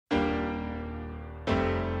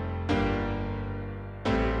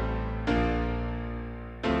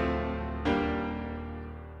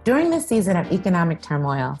During this season of economic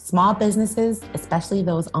turmoil, small businesses, especially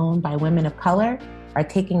those owned by women of color, are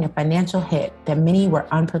taking a financial hit that many were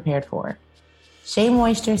unprepared for. Shea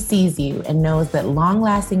Moisture sees you and knows that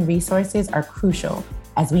long-lasting resources are crucial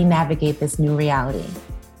as we navigate this new reality.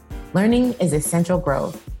 Learning is essential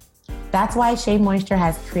growth. That's why Shea Moisture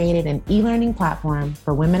has created an e-learning platform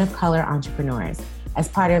for women of color entrepreneurs as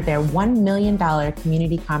part of their $1 million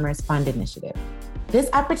Community Commerce Fund initiative. This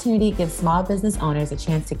opportunity gives small business owners a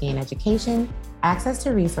chance to gain education, access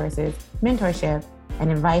to resources, mentorship, and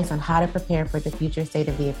advice on how to prepare for the future state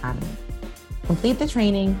of the economy. Complete the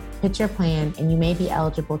training, pitch your plan, and you may be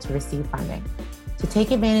eligible to receive funding. To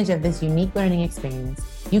take advantage of this unique learning experience,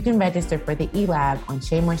 you can register for the eLab on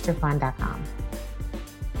SheaMoistureFund.com.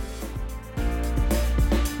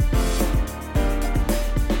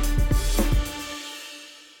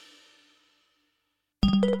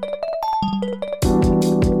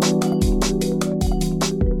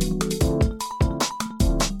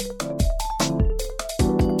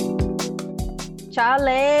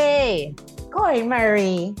 Charlie. Corey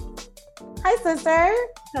Murray. Hi, sister.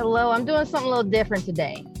 Hello. I'm doing something a little different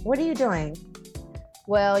today. What are you doing?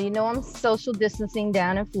 Well, you know, I'm social distancing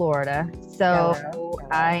down in Florida. So Hello.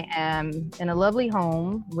 I am in a lovely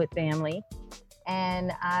home with family.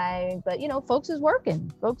 But you know, folks is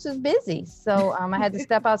working. Folks is busy. So I had to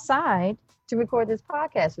step outside to record this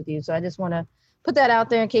podcast with you. So I just want to put that out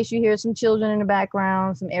there in case you hear some children in the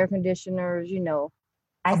background, some air conditioners, you know.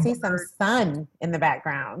 I see some sun in the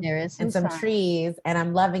background. There is some trees, and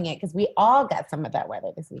I'm loving it because we all got some of that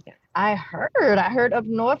weather this weekend. I heard up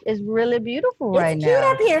north is really beautiful right now. It's cute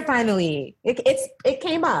up here finally. It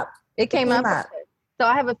came up. It came up. So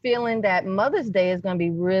I have a feeling that Mother's Day is going to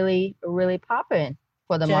be really, really popping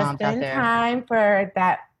for the moms out there. Just in time for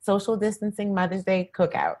that social distancing Mother's Day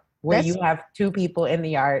cookout where you have two people in the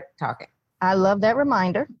yard talking. I love that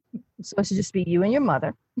reminder. So it should just be you and your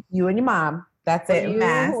mother. You and your mom. That's it.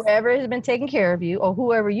 Whoever has been taking care of you, or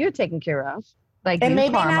whoever you're taking care of, like and you,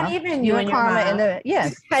 maybe Karma, not even you and your mom.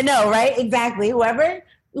 Yes, I know, right? Exactly.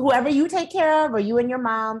 Whoever you take care of, or you and your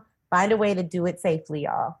mom, find a way to do it safely,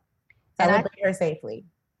 y'all. Celebrate her safely.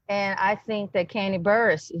 And I think that Kandi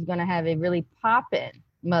Burris is going to have a really poppin'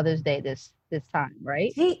 Mother's Day this time,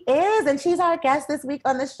 right? She is, and she's our guest this week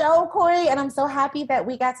on the show, Corey. And I'm so happy that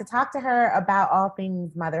we got to talk to her about all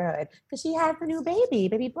things motherhood because she has a new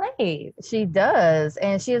baby Blaze. She does,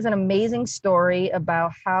 and she has an amazing story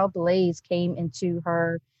about how Blaze came into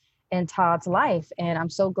her and Todd's life. And I'm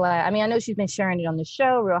so glad. I mean, I know she's been sharing it on the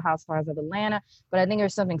show, Real Housewives of Atlanta, but I think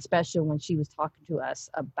there's something special when she was talking to us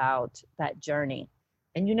about that journey.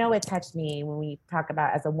 And you know, it touched me when we talk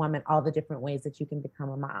about, as a woman, all the different ways that you can become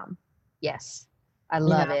a mom. Yes, I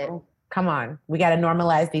love it. Come on, we got to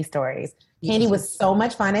normalize these stories. Kandi was so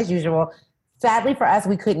much fun as usual. Sadly for us,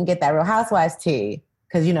 we couldn't get that Real Housewives tea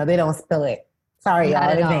because, you know, they don't spill it. Sorry,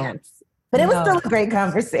 y'all, in advance. But it was still a great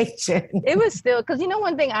conversation. It was still, because, you know,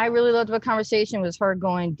 one thing I really loved about the conversation was her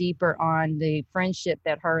going deeper on the friendship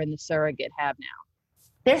that her and the surrogate have now.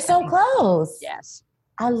 They're so close. Yes.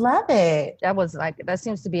 I love it. That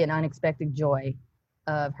seems to be an unexpected joy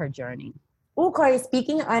of her journey. Oh, Corey,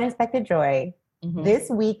 speaking of unexpected joy, this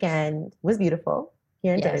weekend was beautiful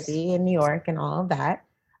here in Jersey, in New York, and all of that.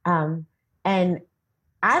 And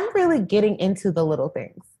I'm really getting into the little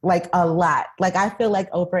things, like a lot. Like I feel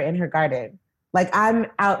like Oprah in her garden. Like I'm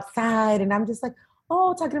outside and I'm just like,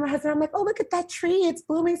 talking to my husband. I'm like, oh, look at that tree. It's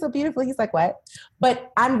blooming so beautifully. He's like, what?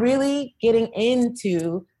 But I'm really getting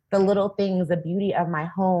into the little things, the beauty of my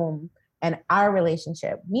home and our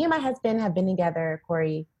relationship. Me and my husband have been together,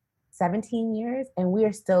 Corey, 17 years, and we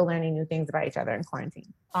are still learning new things about each other in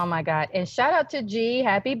quarantine. Oh my God. And shout out to G.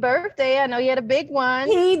 Happy birthday. I know you had a big one.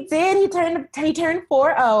 He did. He turned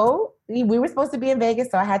 4-0. We were supposed to be in Vegas,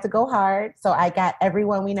 so I had to go hard. So I got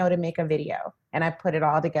everyone we know to make a video, and I put it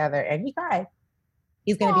all together, and he cried.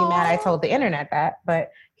 He's going to be mad I told the internet that,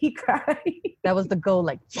 but he cried. That was the goal,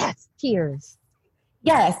 like, yes, tears.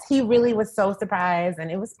 Yes, he really was so surprised, and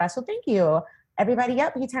it was special. Thank you. Everybody,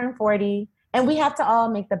 he turned 40. And we have to all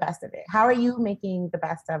make the best of it. How are you making the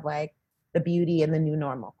best of like the beauty and the new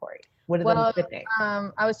normal, Corey? What are the good things?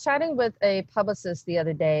 I was chatting with a publicist the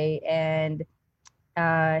other day, and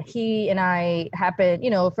he and I happened, you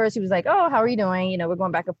know, first he was like, oh, how are you doing? You know, we're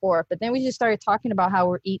going back and forth. But then we just started talking about how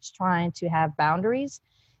we're each trying to have boundaries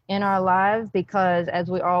in our lives because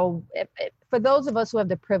as we all, for those of us who have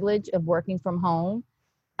the privilege of working from home,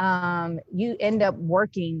 you end up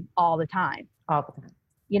working all the time. All the time.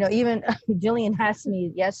 You know, even Jillian asked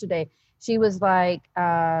me yesterday, she was like,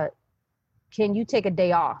 can you take a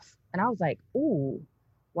day off? And I was like, ooh,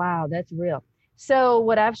 wow, that's real. So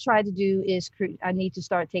what I've tried to do is I need to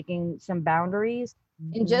start taking some boundaries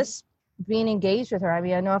and just being engaged with her. I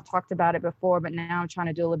mean, I know I've talked about it before, but now I'm trying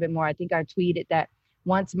to do a little bit more. I think I tweeted that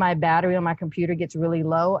once my battery on my computer gets really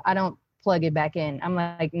low, I don't plug it back in. I'm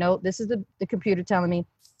like, no, this is the computer telling me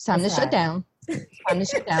it's time to shut down. It's time to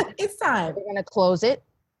shut down. It's time. We're going to close it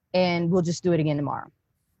and we'll just do it again tomorrow.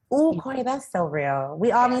 Ooh, Corey, that's so real.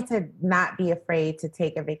 We all need to not be afraid to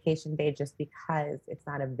take a vacation day just because it's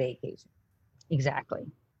not a vacation. Exactly.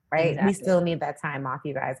 Right? Exactly. We still need that time off,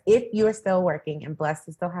 you guys. If you're still working and blessed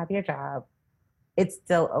to still have your job, it's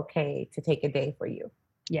still okay to take a day for you.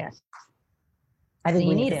 Yes. I think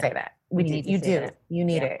we need to say that. We do. You do. You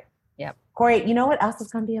need it. Yep. Corey, you know what else is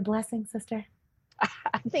going to be a blessing, sister?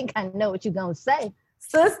 I think I know what you're going to say.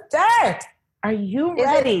 Sister, are you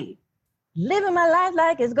ready? Living my life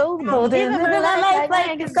like it's golden. Living my life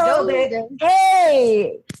like it's golden.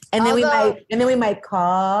 Hey! And then we might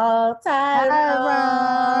call Tyrone.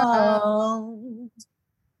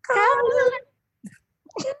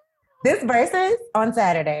 This versus on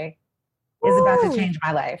Saturday is about to change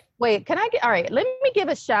my life. Wait, all right, let me give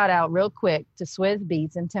a shout out real quick to Swizz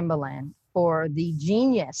Beatz and Timbaland for the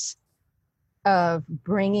genius of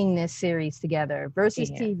bringing this series together. Versus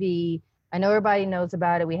TV. I know everybody knows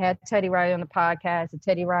about it. We had Teddy Riley on the podcast. The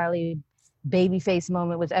Teddy Riley Babyface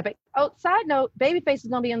moment was epic. Oh, side note, Babyface is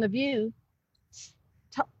going to be on The View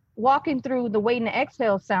walking through the Waiting to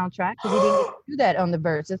Exhale soundtrack because he didn't get to do that on the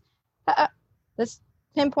verses. Let's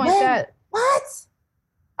pinpoint that. What?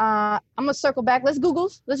 I'm going to circle back. Let's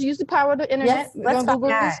use the power of the internet. Yes, let's Google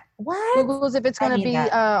this. What? Google's if it's going to be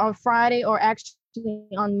on Friday or actually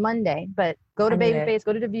on Monday. But go to Babyface,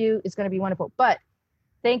 go to The View. It's going to be wonderful. But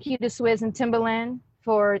thank you to Swizz and Timbaland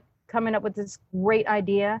for coming up with this great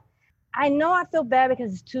idea. I know I feel bad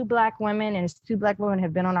because it's two Black women and it's two Black women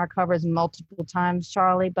have been on our covers multiple times,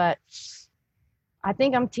 Charlie, but I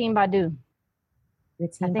think I'm Team Badu.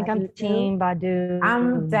 I'm Team Badu.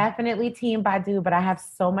 I'm definitely Team Badu, but I have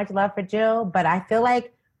so much love for Jill, but I feel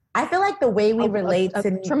like the way we relate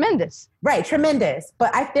to tremendous. Right, tremendous.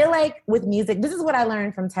 But I feel like with music, this is what I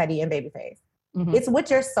learned from Teddy and Babyface. Mm-hmm. It's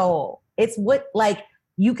with your soul. It's what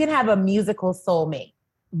you can have a musical soulmate.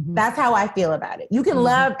 Mm-hmm. That's how I feel about it. You can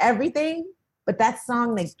love everything, but that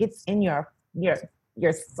song that gets in your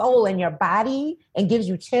soul and your body and gives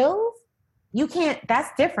you chills, you can't, that's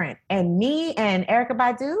different. And me and Erykah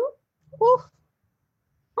Badu, what?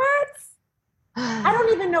 I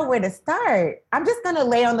don't even know where to start. I'm just going to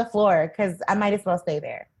lay on the floor because I might as well stay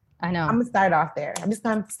there. I know. I'm going to start off there. I'm just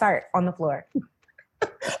going to start on the floor. I'm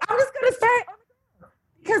just going to start on the floor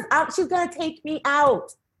because she's going to take me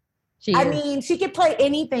out. I mean, she could play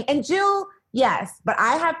anything. And Jill, yes, but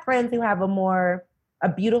I have friends who have a more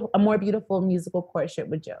beautiful musical courtship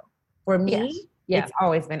with Jill. For me, it's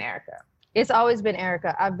always been Erykah. It's always been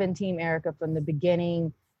Erykah. I've been Team Erykah from the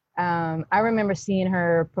beginning. I remember seeing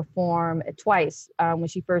her perform twice when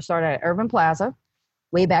she first started at Irving Plaza,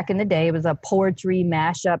 way back in the day. It was a poetry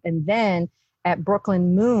mashup. And then at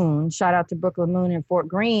Brooklyn Moon, shout out to Brooklyn Moon in Fort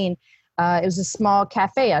Greene, it was a small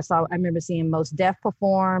cafe. I remember seeing Mos Def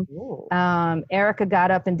perform. Erykah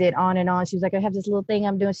got up and did On and On. She was like, I have this little thing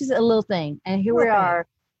I'm doing. She said, a little thing. And here we are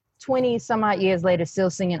 20 some odd years later,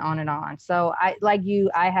 still singing On and On. So I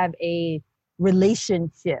have a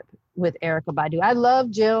relationship with Erykah Badu. I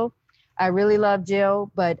love Jill. I really love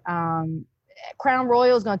Jill, but Crown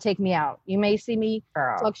Royal is going to take me out. You may see me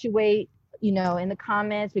fluctuate, in the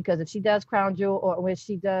comments, because if she does Crown Jewel or when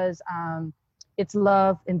she does It's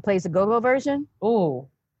Love and plays the go-go version,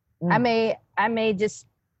 I may just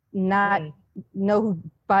not know who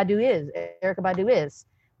Erykah Badu is.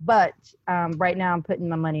 But right now I'm putting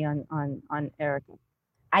my money on Erykah.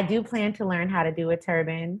 I do plan to learn how to do a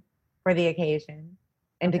turban for the occasion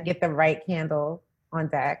and to get the right candle on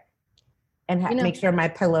deck and make sure my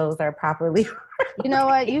pillows are properly. You know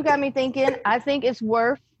what? You got me thinking. I think it's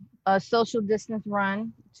worth a social distance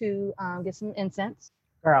run to get some incense.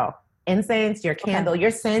 Girl, incense, your candle,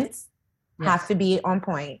 your scents have to be on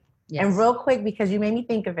point. Yes. And real quick, because you made me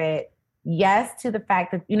think of it, yes to the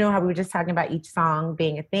fact that, how we were just talking about each song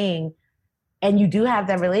being a thing, and you do have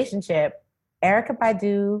that relationship. Erykah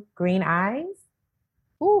Badu, Green Eyes.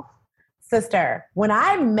 Ooh. Sister, when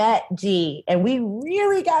I met G and we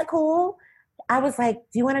really got cool, I was like,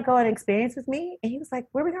 do you want to go and experience with me? And he was like,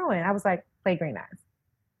 where are we going? I was like, play Green Eyes.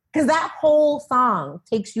 Because that whole song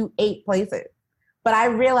takes you 8 places. But I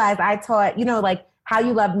realized I taught, how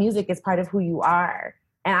you love music is part of who you are.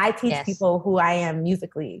 And I teach people who I am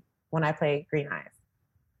musically when I play Green Eyes.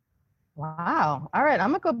 Wow. All right.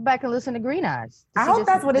 I'm going to go back and listen to Green Eyes. I hope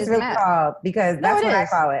that's what it's really called, because that's what I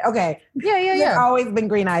call it. Okay. Yeah. It's always been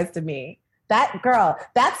Green Eyes to me.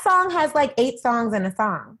 That song has like 8 songs in a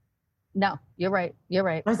song. No, you're right. You're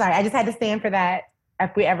right. I'm sorry. I just had to stand for that.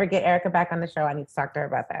 If we ever get Erica back on the show, I need to talk to her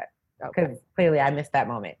about that. Because clearly I missed that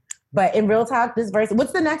moment. But in real talk, this verse,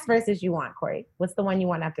 what's the next verses you want, Corey? What's the one you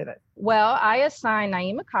want after this? Well, I assigned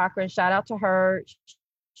Naima Cochran, shout out to her.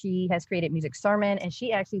 She has created Music Sermon, and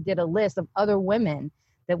she actually did a list of other women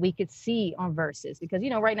that we could see on verses. Because,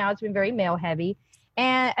 right now it's been very male heavy.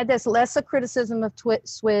 And there's less a criticism of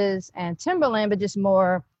Swizz and Timberland, but just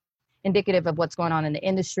more indicative of what's going on in the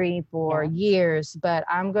industry for years. But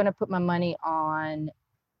I'm going to put my money on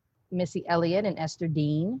Missy Elliott and Esther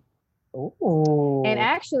Dean. Ooh. And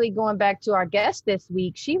actually, going back to our guest this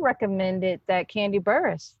week, she recommended that Kandi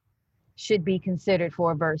Burruss should be considered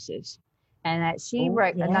for verses. And that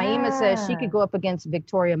Naima says she could go up against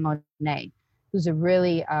Victoria Monet, who's a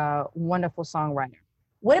really wonderful songwriter.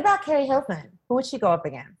 What about Carrie Hilson? Who would she go up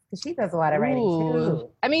against? Because she does a lot of writing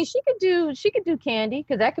too. I mean, she could do Kandi,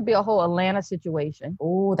 because that could be a whole Atlanta situation.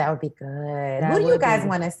 Oh, that would be good. Who do you guys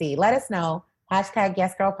want to see? Let us know. #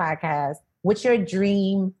 Yes Girl Podcast. What's your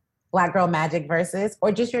dream Black Girl Magic verses,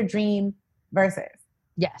 or just your dream verses?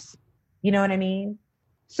 Yes. You know what I mean?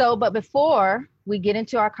 So, but before we get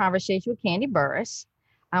into our conversation with Kandi Burruss,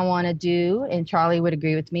 I want to do, and Charlie would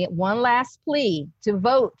agree with me, one last plea to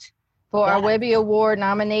vote for our Webby Award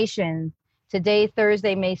nomination. Today,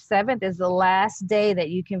 Thursday, May 7th, is the last day that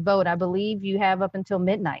you can vote. I believe you have up until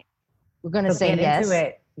midnight. We're going to say yes. Into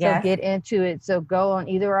it. So get into it. So go on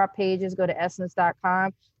either of our pages, go to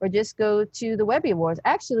essence.com, or just go to the Webby Awards.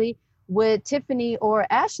 Actually, would Tiffany or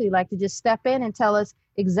Ashley like to just step in and tell us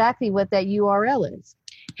exactly what that URL is?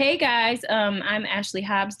 Hey guys, I'm Ashley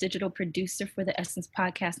Hobbs, digital producer for the Essence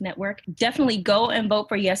Podcast Network. Definitely go and vote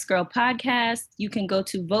for Yes Girl Podcast. You can go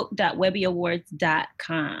to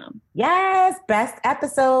vote.webbyawards.com. Yes, best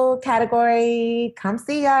episode category. Come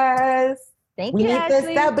see us. Thank you, Ashley. We need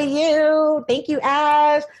this W. Thank you,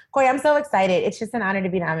 Ash. Corey, I'm so excited. It's just an honor to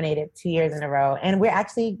be nominated 2 years in a row. And we're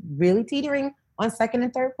actually really teetering on 2nd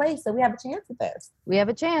and 3rd place. So we have a chance at this. We have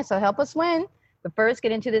a chance. So help us win. But first,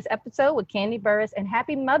 get into this episode with Kandi Burruss, and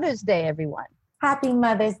happy Mother's Day, everyone. Happy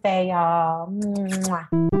Mother's Day, y'all. Mwah.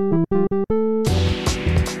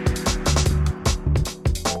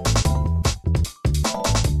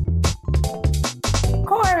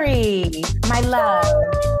 Corey, my love.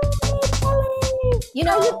 How you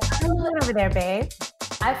doing over there, babe?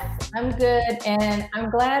 I'm good, and I'm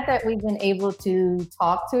glad that we've been able to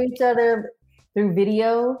talk to each other through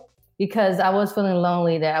video, because I was feeling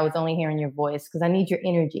lonely that I was only hearing your voice, because I need your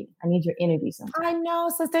energy. I need your energy sometimes. I know,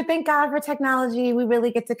 sister. Thank God for technology. We really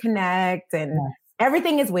get to connect, and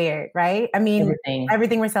everything is weird, right? I mean,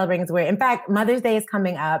 everything we're celebrating is weird. In fact, Mother's Day is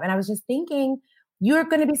coming up, and I was just thinking, you're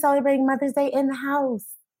going to be celebrating Mother's Day in the house.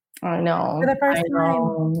 I know. For the first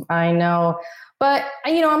time. I know. But,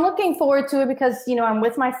 I'm looking forward to it because, I'm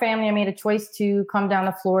with my family. I made a choice to come down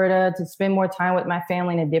to Florida to spend more time with my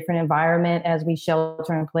family in a different environment as we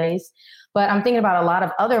shelter in place. But I'm thinking about a lot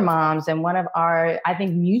of other moms, and one of our, I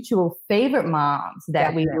think, mutual favorite moms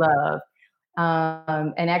that we love.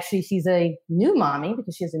 And actually, she's a new mommy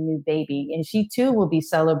because she has a new baby. And she, too, will be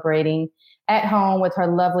celebrating at home with her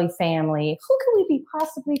lovely family. Who could we be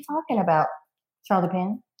possibly talking about, Charlie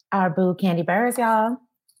Pan? Our boo, Kandi Burruss, y'all.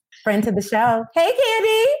 Friend to the show. Hey,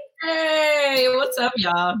 Kandi. Hey, what's up,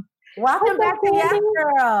 y'all? Welcome back to Yes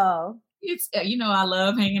Girl. It's I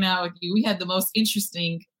love hanging out with you. We had the most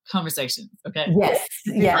interesting conversations. Okay. Yes.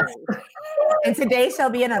 And today shall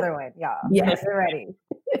be another one, y'all. Yes, we're ready.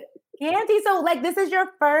 Kandi, so this is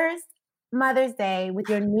your first Mother's Day with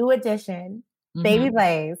your new addition, Baby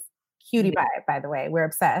Blaze, cutie pie. By the way, we're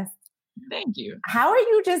obsessed. Thank you. How are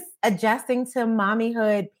you just adjusting to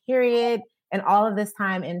mommyhood? Period. And all of this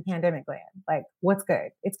time in pandemic land, what's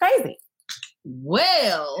good? It's crazy.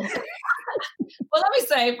 Well, let me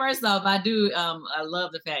say, first off, I do, I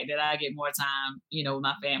love the fact that I get more time, with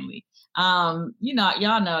my family. Y'all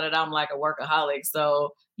know that I'm like a workaholic.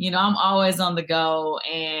 So, I'm always on the go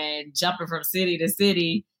and jumping from city to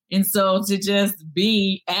city. And so to just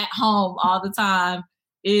be at home all the time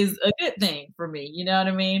is a good thing for me. You know what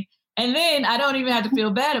I mean? And then I don't even have to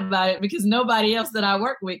feel bad about it because nobody else that I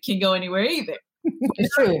work with can go anywhere either.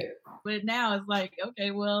 It's true. But now it's like,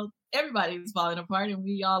 okay, well, everybody's falling apart and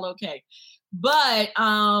we all okay. But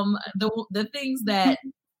the things that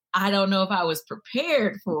I don't know if I was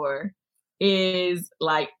prepared for is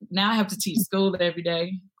now I have to teach school every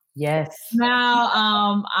day. Yes.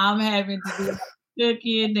 Now I'm having to do the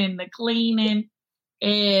cooking and the cleaning,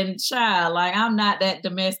 and child, I'm not that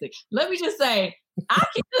domestic. Let me just say, I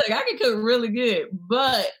can cook really good,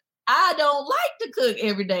 but I don't like to cook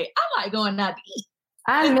every day. I like going out to eat.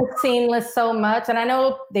 I miss Seamless so much. And I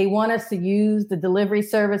know they want us to use the delivery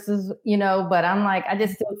services, but I'm like, I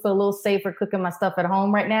just still feel a little safer cooking my stuff at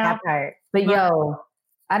home right now. That part. But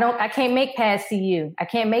I can't make pad CU. I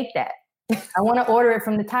can't make that. I want to order it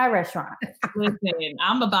from the Thai restaurant. Listen,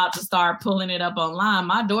 I'm about to start pulling it up online.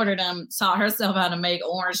 My daughter done taught herself how to make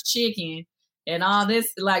orange chicken and all this,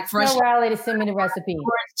 like fresh. Riley to send me the recipe.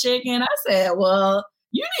 Orange chicken. I said, well,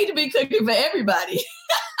 you need to be cooking for everybody.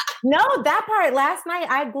 No, that part. Last night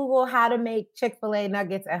I Googled how to make Chick-fil-A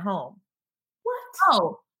nuggets at home. What?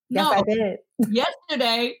 Oh, yes, no. I did.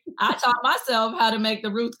 Yesterday, I taught myself how to make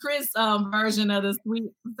the Ruth Chris version of the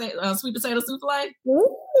sweet potato souffle.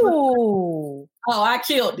 Ooh. Oh, I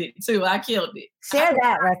killed it too. Share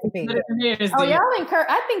that recipe.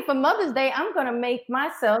 I think for Mother's Day, I'm going to make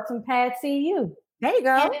myself some pad CU. There you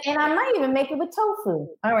go. And I might even make it with tofu.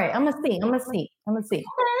 All right, I'm going to see. Okay.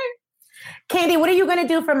 Kandi, what are you going to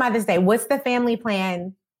do for Mother's Day? What's the family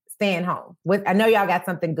plan staying home? I know y'all got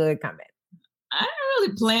something good coming. I didn't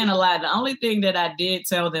really plan a lot. The only thing that I did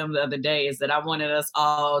tell them the other day is that I wanted us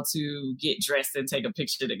all to get dressed and take a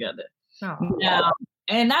picture together. Oh.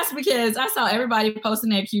 And that's because I saw everybody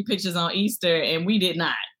posting their cute pictures on Easter and we did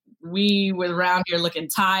not. We were around here looking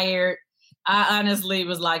tired. I honestly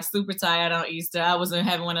was like super tired on Easter. I wasn't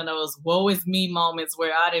having one of those woe is me moments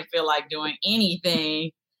where I didn't feel like doing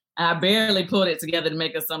anything. I barely pulled it together to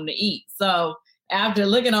make us something to eat. So after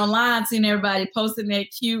looking online, seeing everybody posting their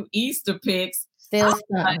cute Easter pics, I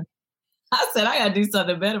said, I got to do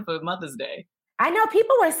something better for Mother's Day. I know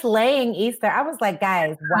people were slaying Easter. I was like,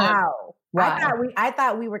 guys, wow. I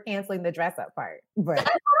thought we were canceling the dress up part. But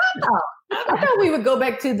I thought we would go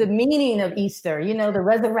back to the meaning of Easter, the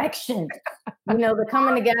resurrection, the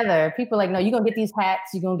coming together. People are like, no, you're going to get these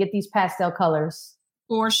hats. You're going to get these pastel colors.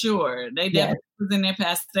 For sure. They definitely was in their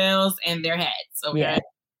pastels and their hats. Okay. Yeah.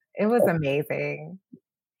 It was amazing.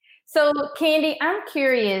 So Kandi, I'm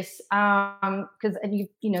curious, because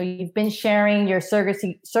you've been sharing your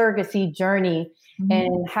surrogacy journey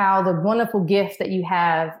and how the wonderful gift that you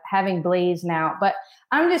have having Blaze now. But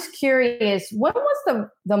I'm just curious, what was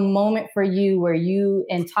the moment for you where you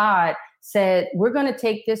and Todd said, we're going to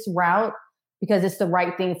take this route because it's the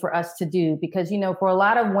right thing for us to do? Because, for a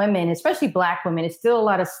lot of women, especially Black women, it's still a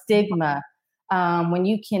lot of stigma when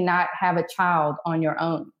you cannot have a child on your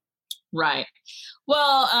own. Right.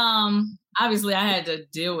 Well, obviously I had to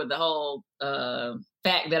deal with the whole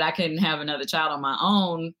fact that I couldn't have another child on my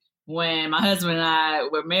own when my husband and I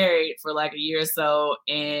were married for like a year or so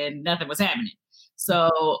and nothing was happening.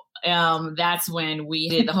 So that's when we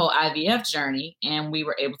did the whole IVF journey and we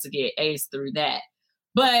were able to get Ace through that.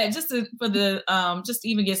 But just to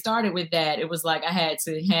even get started with that, it was like I had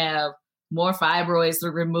to have more fibroids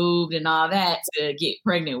removed and all that to get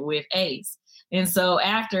pregnant with Ace. And so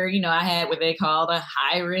after, I had what they call a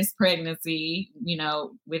high-risk pregnancy,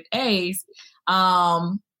 with Ace,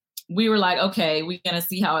 we were like, okay, we're going to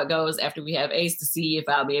see how it goes after we have Ace to see if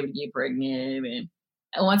I'll be able to get pregnant.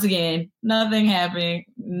 And once again, nothing happened,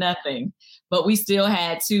 nothing. But we still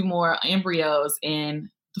had 2 more embryos in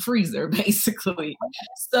the freezer, basically.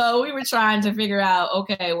 So we were trying to figure out,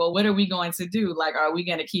 okay, well, what are we going to do? Like, are we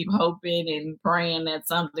going to keep hoping and praying that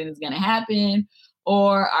something is going to happen?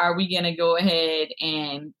 Or are we going to go ahead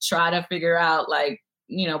and try to figure out, like,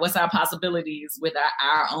 what's our possibilities with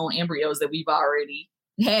our own embryos that we've already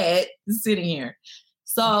had sitting here?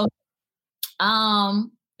 So a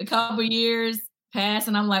couple years passed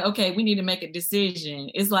and I'm like, okay, we need to make a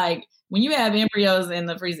decision. It's like when you have embryos in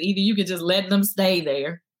the freezer, either you could just let them stay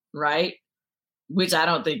there, right? Which I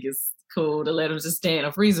don't think is cool to let them just stay in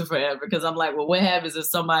a freezer forever. Because I'm like, well, what happens if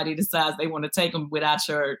somebody decides they want to take them without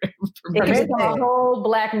your permission? It's a whole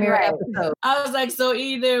Black Mirror episode. I was like, so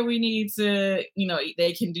either we need to,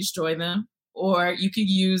 they can destroy them, or you could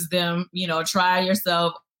use them, try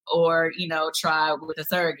yourself, or, try with a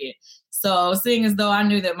surrogate. So seeing as though I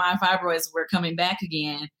knew that my fibroids were coming back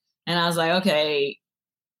again, and I was like, okay,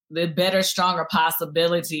 the better, stronger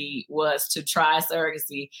possibility was to try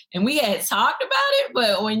surrogacy. And we had talked about it,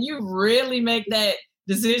 but when you really make that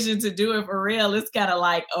decision to do it for real, it's kind of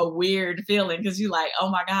like a weird feeling because you're like, oh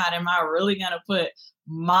my God, am I really going to put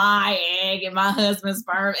my egg and my husband's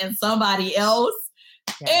sperm in somebody else?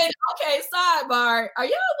 Yeah. And okay, sidebar, are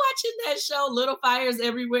y'all watching that show, Little Fires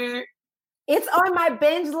Everywhere? It's on my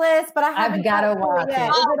binge list, but I've got to watch it. I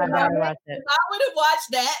would have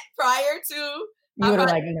watched that prior to. You would have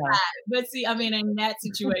like, no. But see, I mean, in that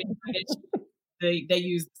situation, they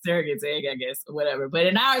use surrogate's egg, I guess, or whatever. But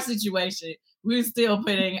in our situation, we're still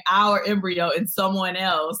putting our embryo in someone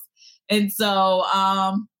else. And so,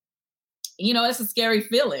 it's a scary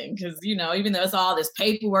feeling because, even though it's all this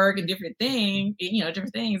paperwork and different things,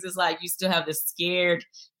 it's like you still have this scared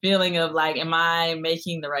feeling of like, am I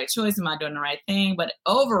making the right choice? Am I doing the right thing? But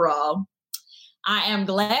overall, I am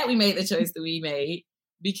glad we made the choice that we made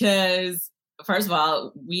because, first of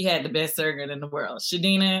all, we had the best surrogate in the world.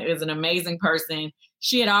 Shadina is an amazing person.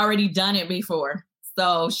 She had already done it before.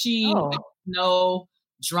 So she no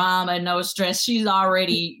drama, no stress. She's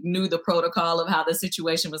already knew the protocol of how the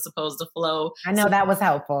situation was supposed to flow. I know that was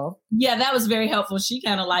helpful. Yeah, that was very helpful. She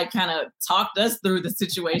kind of talked us through the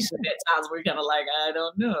situation at times. We're kind of like, I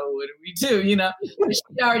don't know, what do we do? But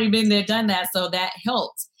she'd already been there, done that. So that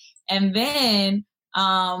helped. And then,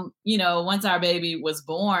 once our baby was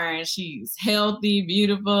born, she's healthy,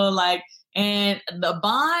 beautiful, and the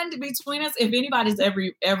bond between us, if anybody's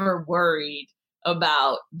ever worried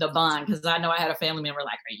about the bond, because I know I had a family member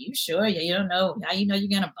like, are you sure? You don't know how you know you're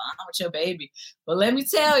gonna bond with your baby. But let me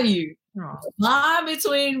tell you, the bond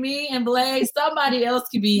between me and Blaze, somebody else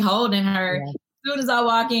could be holding her. Yeah. As soon as I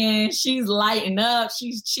walk in, she's lighting up,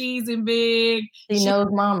 she's cheesing big. She knows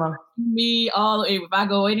mama. Me if I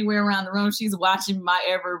go anywhere around the room, she's watching my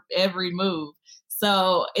every move.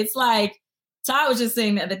 So it's like Ty was just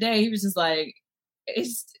saying the other day, he was just like,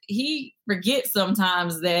 he forgets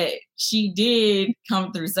sometimes that she did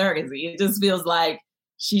come through surrogacy. It just feels like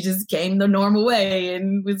she just came the normal way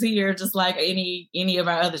and was here just like any of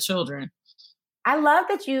our other children. I love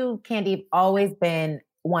that you, Kandi, have always been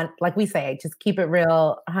one, like we say, just keep it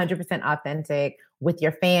real, 100% authentic with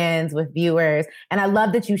your fans, with viewers. And I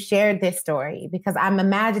love that you shared this story because I'm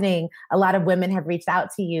imagining a lot of women have reached out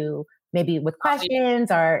to you maybe with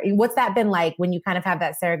questions or what's that been like when you kind of have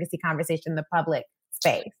that surrogacy conversation in the public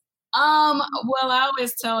space? Well, I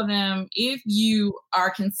always tell them if you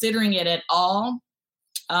are considering it at all,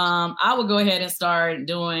 I would go ahead and start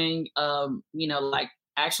doing,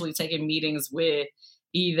 actually taking meetings with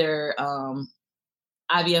either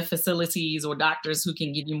IVF facilities or doctors who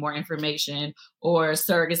can give you more information or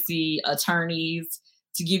surrogacy attorneys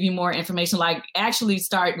to give you more information, actually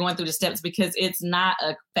start going through the steps because it's not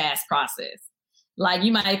a fast process. Like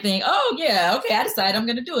you might think, oh yeah, okay, I decided I'm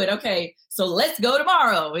going to do it. Okay, so let's go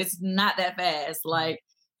tomorrow. It's not that fast.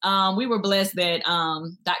 We were blessed that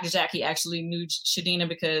Dr. Jackie actually knew Shadina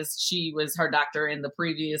because she was her doctor in the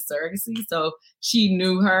previous surrogacy. So she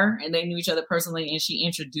knew her and they knew each other personally and she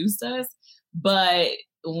introduced us. But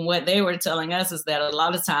what they were telling us is that a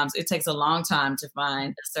lot of times it takes a long time to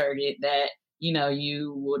find a surrogate that,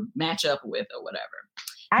 you would match up with or whatever.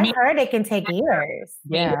 I've heard it can take years.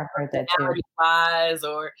 Yeah, I've heard that too. Wise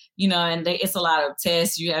or, and it's a lot of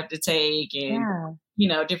tests you have to take and,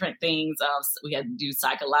 different things. We had to do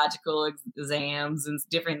psychological exams and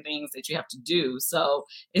different things that you have to do. So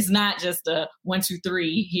it's not just a 1, 2,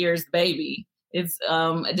 3, here's the baby. It's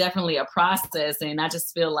definitely a process. And I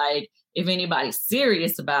just feel like if anybody's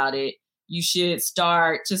serious about it, you should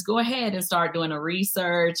just go ahead and start doing a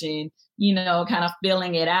research and, kind of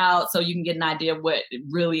filling it out so you can get an idea of what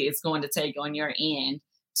really it's going to take on your end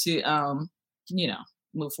to,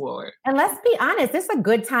 move forward. And let's be honest, this is a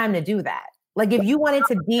good time to do that. Like if you wanted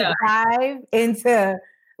to deep dive into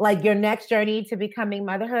like your next journey to becoming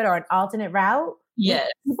motherhood or an alternate route, yes,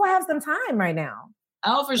 people have some time right now.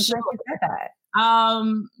 Oh, for sure. That.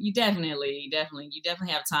 You definitely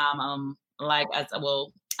have time.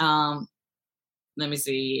 Let me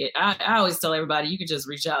see. I always tell everybody you can just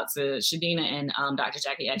reach out to Shadina and Dr.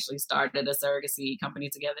 Jackie actually started a surrogacy company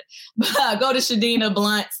together. Go to Shadina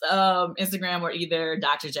Blunt's Instagram or either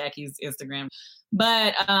Dr. Jackie's Instagram.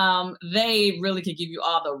 But they really could give you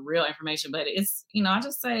all the real information. But it's, I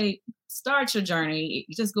just say start your journey.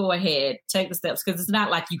 You just go ahead, take the steps because it's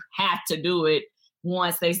not like you have to do it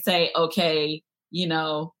once they say, okay, you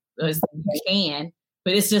can.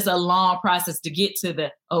 But it's just a long process to get to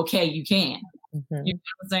the okay, you can. Mm-hmm. You know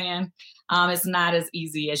what I'm saying? It's not as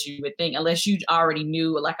easy as you would think, unless you already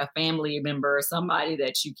knew like a family member or somebody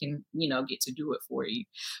that you can, get to do it for you.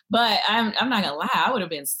 But I'm not gonna lie, I would have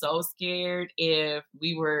been so scared if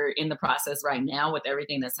we were in the process right now with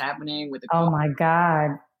everything that's happening with the Oh my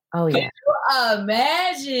God. Oh yeah. Can you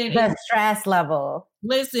imagine the stress level?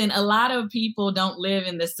 Listen, a lot of people don't live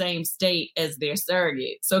in the same state as their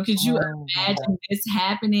surrogate. So could you imagine this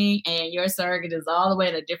happening and your surrogate is all the way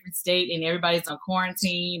in a different state and everybody's on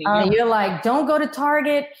quarantine? And you're like, don't go to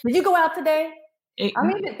Target. Did you go out today?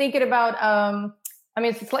 I'm even thinking about,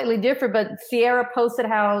 it's slightly different, but Sierra posted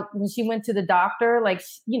how when she went to the doctor,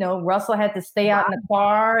 Russell had to stay out in the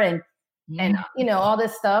car and all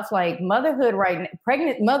this stuff like motherhood and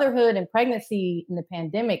pregnancy in the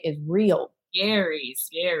pandemic is real.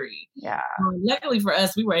 scary. Yeah. Luckily for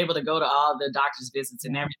us, we were able to go to all the doctor's visits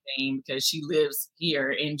and everything because she lives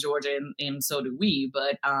here in Georgia, and so do we.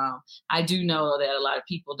 But I do know that a lot of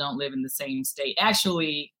people don't live in the same state.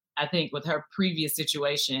 Actually, I think with her previous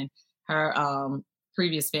situation, her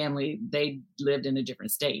previous family, they lived in a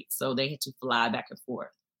different state, so they had to fly back and forth.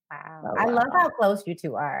 Wow. I love how close you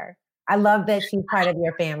two are. I love that she's part of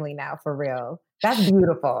your family now, for real. That's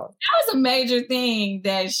beautiful. That was a major thing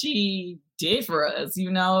that she did for us,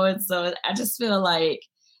 and so I just feel like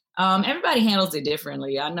everybody handles it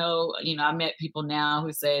differently. I know, I met people now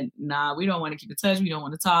who said, nah, we don't want to keep in touch. We don't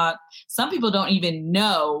want to talk. Some people don't even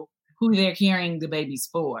know who they're carrying the babies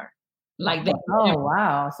for. Like,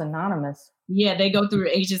 wow, it's anonymous. Yeah, they go through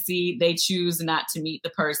an agency. They choose not to meet the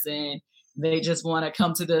person. They just want to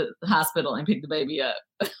come to the hospital and pick the baby up.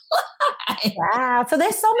 Wow. So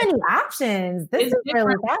there's so many options. This is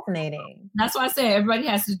really fascinating. That's why I say everybody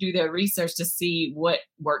has to do their research to see what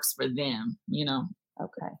works for them,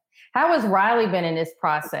 Okay. How has Riley been in this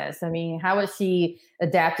process? I mean, how has she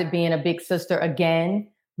adapted being a big sister again?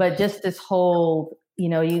 But just this whole, you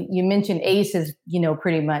mentioned Ace is,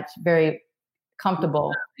 pretty much very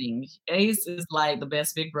comfortable. Ace is like the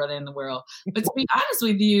best big brother in the world. But to be honest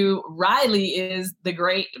with you, Riley is the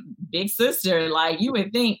great big sister. Like, you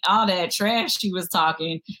would think all that trash she was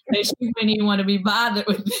talking, that she wouldn't even want to be bothered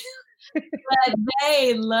with them. But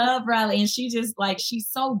they love Riley, and she just she's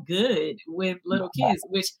so good with little kids,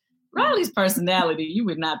 which Riley's personality, you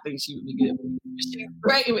would not think she would be good with. She's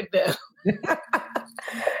great with them.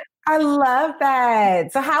 I love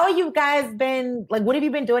that. So how have you guys been, what have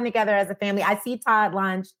you been doing together as a family? I see Todd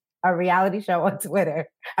launched a reality show on on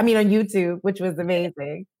YouTube, which was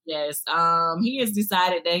amazing. Yes. He has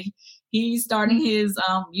decided that he's starting his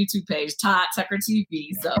YouTube page, Todd Tucker TV.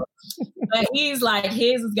 So, but he's like,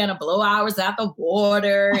 his is gonna blow ours out the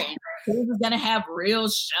water, and his is gonna have real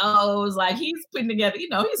shows. Like, he's putting together,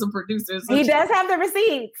 he's a producer. So he does have the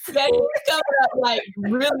receipts. Yeah, he's coming up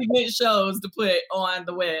really good shows to put on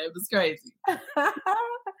the web. It's crazy.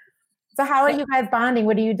 So how are you guys bonding?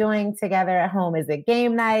 What are you doing together at home? Is it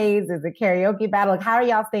game nights? Is it karaoke battle? How are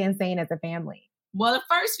y'all staying sane as a family? Well, the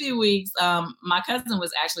first few weeks, my cousin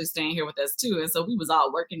was actually staying here with us too. And so we was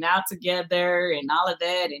all working out together and all of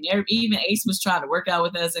that. And even Ace was trying to work out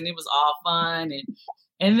with us, and it was all fun.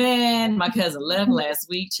 And then my cousin left last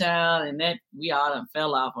week, child, and that we all done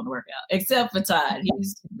fell off on the workout, except for Todd.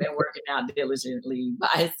 He's been working out diligently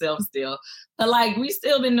by himself still. But we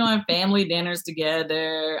still been doing family dinners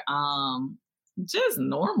together, just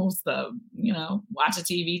normal stuff, watching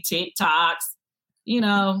TV, TikToks,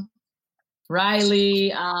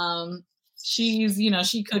 Riley, she's,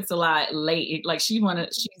 she cooks a lot late. She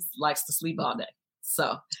likes to sleep all day.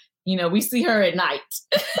 So, we see her at night.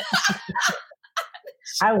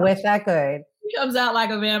 I wish I could. She comes out like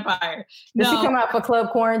a vampire. Does she come out for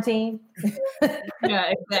club quarantine?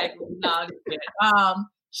 Yeah, exactly. No,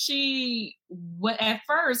 at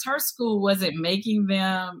first her school wasn't making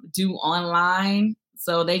them do online.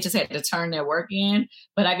 So they just had to turn their work in.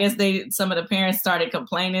 But I guess some of the parents started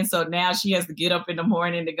complaining. So now she has to get up in the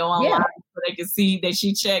morning to go online so they can see that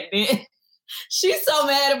she checked in. She's so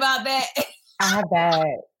mad about that. I bet.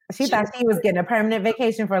 She thought she was getting a permanent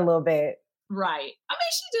vacation for a little bit. Right. I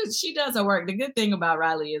mean, she does her work. The good thing about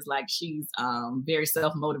Riley is she's very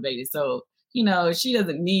self-motivated. So, she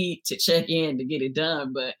doesn't need to check in to get it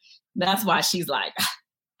done. But that's why she's like,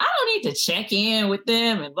 I don't need to check in with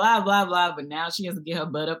them and blah, blah, blah. But now she has to get her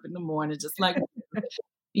butt up in the morning, just like,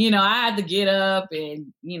 I had to get up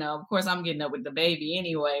and, of course I'm getting up with the baby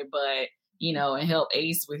anyway, but, and help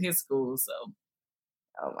Ace with his school. So.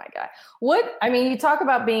 Oh my God. You talk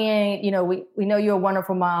about being, we know you're a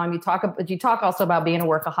wonderful mom. You talk also about being a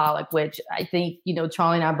workaholic, which I think,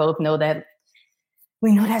 Charlie and I both know that.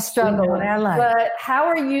 We know that struggle in our life. But how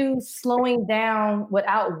are you slowing down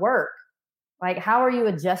without work? How are you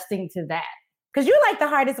adjusting to that? Because you're the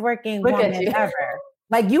hardest working woman ever.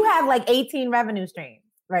 You have 18 revenue streams,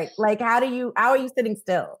 right? How are you sitting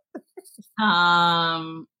still?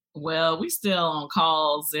 Well, we still on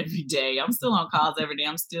calls every day. I'm still on calls every day.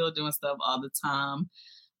 I'm still doing stuff all the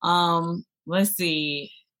time. Let's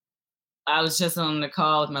see. I was just on the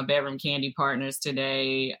call with my bedroom Kandi partners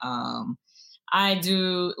today. I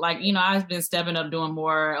do I've been stepping up doing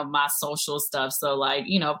more of my social stuff. So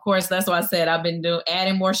of course, that's why I said I've been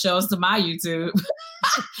adding more shows to my YouTube.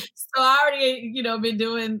 So I already, been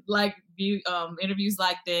doing interviews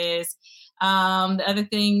like this. The other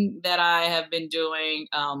thing that I have been doing,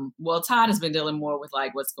 Todd has been dealing more with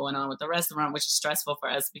what's going on with the restaurant, which is stressful for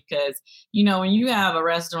us because, when you have a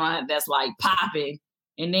restaurant that's popping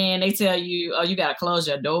and then they tell you, oh, you got to close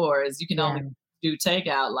your doors. You can only do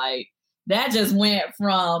takeout. Like that just went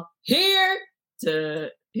from here to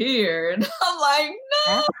here. And I'm like,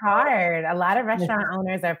 no. That's hard. A lot of restaurant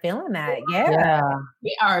owners are feeling that. Yeah.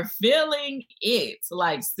 We are feeling it.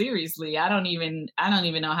 Like seriously, I don't even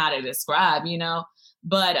know how to describe,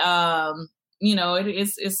 but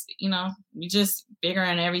it's we just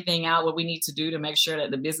figuring everything out, what we need to do to make sure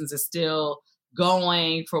that the business is still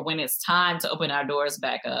going for when it's time to open our doors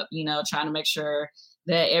back up, trying to make sure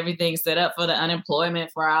that everything's set up for the unemployment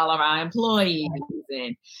for all of our employees.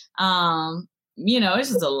 And, it's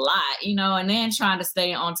just a lot, and then trying to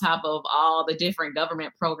stay on top of all the different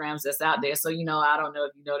government programs that's out there. So, I don't know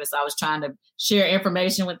if you noticed, I was trying to share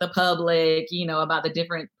information with the public, about the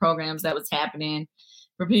different programs that was happening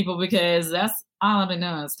for people, because that's all I've been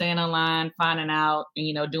doing, staying online, finding out,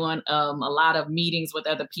 doing a lot of meetings with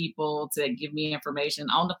other people to give me information,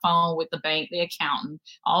 on the phone with the bank, the accountant,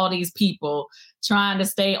 all these people, trying to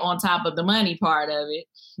stay on top of the money part of it.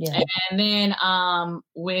 Yeah. And then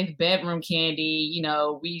with Bedroom Kandi,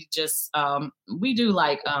 we just we do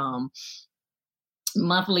like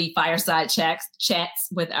monthly fireside chats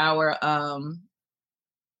with our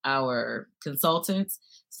consultants.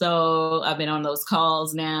 So I've been on those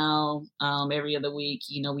calls now every other week.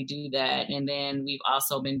 We do that. And then we've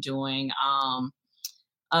also been doing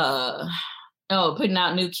putting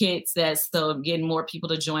out new kits, so getting more people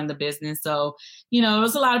to join the business. So,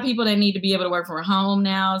 there's a lot of people that need to be able to work from home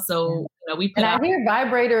now. So, we put I hear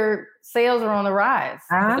vibrator sales are on the rise.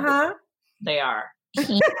 They are.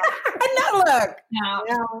 And now look,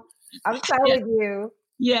 I'm telling you.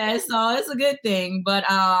 Yeah, so it's a good thing. But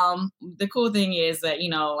the cool thing is that,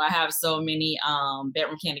 I have so many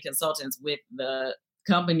Bedroom Kandi consultants with the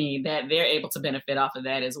company that they're able to benefit off of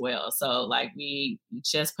that as well. So like we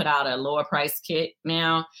just put out a lower price kit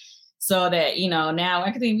now, so that, now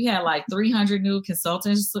I think we had like 300 new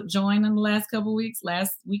consultants join in the last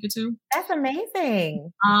week or two. That's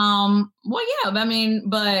amazing. Well, yeah,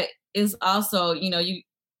 but it's also,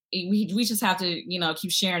 we just have to,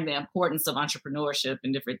 keep sharing the importance of entrepreneurship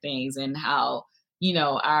and different things, and how,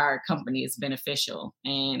 our company is beneficial.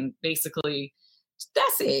 And basically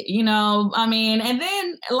that's it, and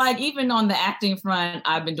then like even on the acting front,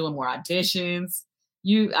 I've been doing more auditions.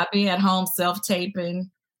 I've been at home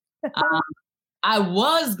self-taping. I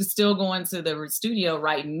was still going to the studio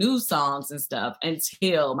writing new songs and stuff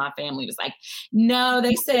until my family was like, no,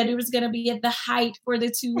 they said it was going to be at the height for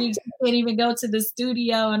the 2 weeks. You can't even go to the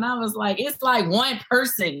studio. And I was like, it's like one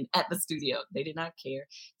person at the studio. They did not care.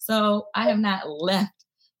 So I have not left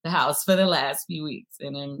the house for the last few weeks,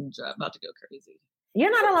 and I'm about to go crazy. You're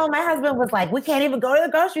not alone. My husband was like, we can't even go to the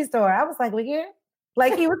grocery store. I was like, we can't?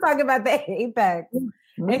 Like he was talking about the Apex.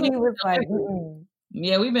 And he was like,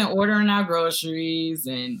 Yeah, we've been ordering our groceries.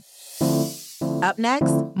 And up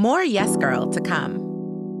next, more Yes Girl to come.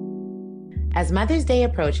 As Mother's Day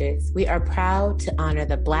approaches, we are proud to honor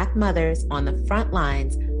the Black mothers on the front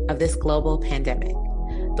lines of this global pandemic,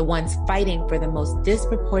 the ones fighting for the most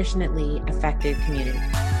disproportionately affected communities.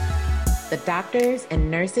 The doctors and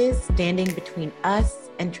nurses standing between us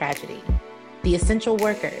and tragedy. The essential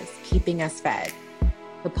workers keeping us fed.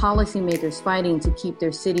 The policymakers fighting to keep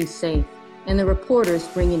their cities safe. And the reporters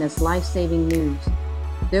bringing us life-saving news.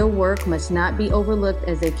 Their work must not be overlooked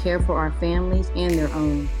as they care for our families and their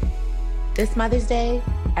own. This Mother's Day,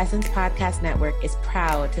 Essence Podcast Network is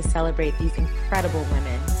proud to celebrate these incredible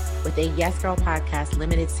women with a Yes Girl Podcast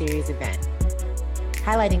limited series event,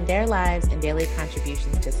 highlighting their lives and daily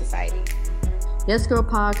contributions to society. Yes Girl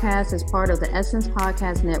Podcast is part of the Essence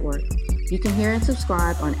Podcast Network. You can hear and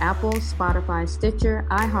subscribe on Apple, Spotify, Stitcher,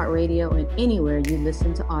 iHeartRadio, and anywhere you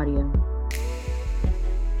listen to audio.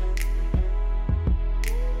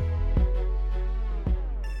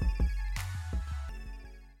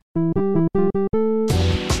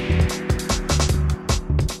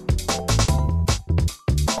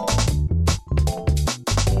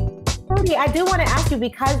 I do want to ask you,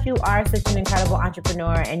 because you are such an incredible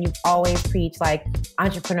entrepreneur and you've always preached like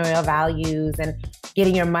entrepreneurial values and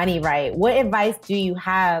getting your money right, what advice do you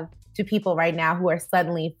have to people right now who are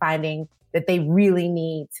suddenly finding that they really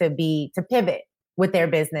need to pivot with their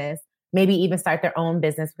business, maybe even start their own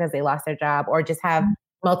business because they lost their job, or just have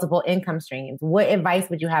multiple income streams? What advice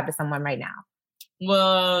would you have to someone right now?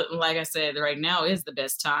 Well, like I said, right now is the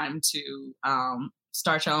best time to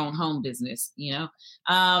start your own home business.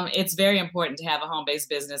 It's very important to have a home-based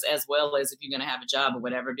business, as well as if you're going to have a job or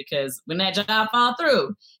whatever, because when that job falls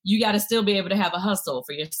through, you got to still be able to have a hustle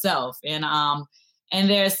for yourself. And And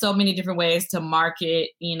there's so many different ways to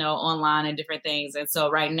market, online and different things. And so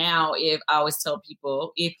right now, I always tell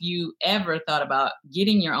people, if you ever thought about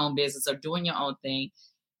getting your own business or doing your own thing,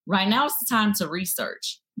 right now is the time to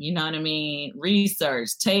research. You know what I mean?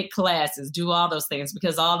 Research, take classes, do all those things,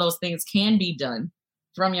 because all those things can be done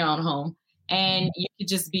from your own home. And you could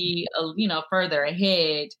just be, further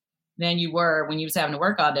ahead than you were when you was having to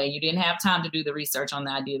work all day. You didn't have time to do the research on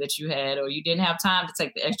the idea that you had, or you didn't have time to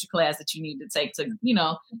take the extra class that you need to take to,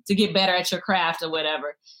 to get better at your craft or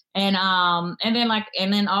whatever. And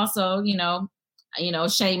then also,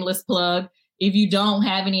 shameless plug. If you don't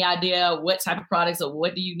have any idea what type of products or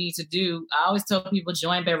what do you need to do, I always tell people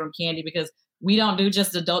join Bedroom Kandi, because we don't do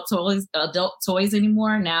just adult toys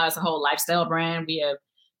anymore. Now it's a whole lifestyle brand. We have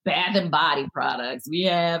bath and body products. We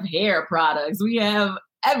have hair products. We have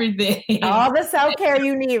everything. All the self-care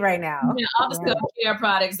you need right now. Yeah, all the self-care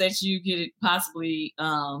products that you could possibly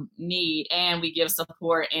need. And we give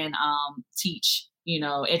support and teach,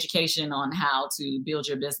 education on how to build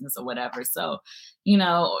your business or whatever. So, if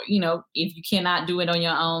you cannot do it on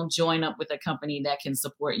your own, join up with a company that can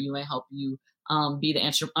support you and help you be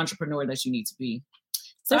the entrepreneur that you need to be.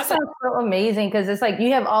 So that sounds so amazing, because it's like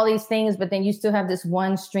you have all these things, but then you still have this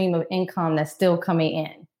one stream of income that's still coming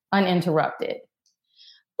in uninterrupted.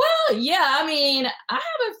 Well, yeah, I mean, I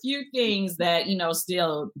have a few things that,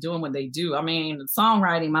 still doing what they do. I mean,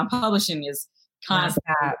 songwriting, my publishing is constant,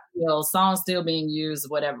 songs still being used,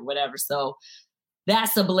 whatever. So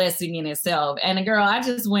that's a blessing in itself. And girl, I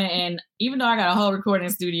just went, and even though I got a whole recording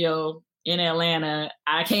studio in Atlanta,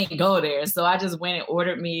 I can't go there. So I just went and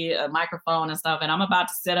ordered me a microphone and stuff, and I'm about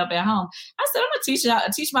to set up at home. I said, I'm going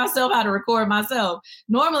to teach myself how to record myself.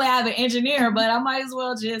 Normally I have an engineer, but I might as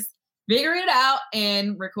well just figure it out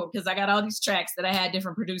and record, because I got all these tracks that I had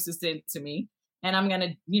different producers send to me. And I'm going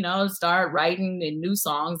to, start writing and new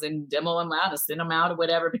songs and demo them out and send them out or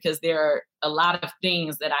whatever, because there are a lot of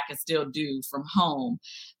things that I can still do from home.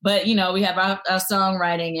 But, we have our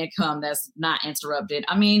songwriting income that's not interrupted.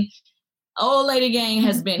 I mean, Old Lady Gang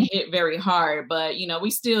has been hit very hard, but, we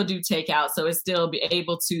still do take out. So it's still be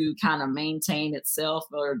able to kind of maintain itself,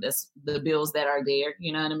 or the bills that are there,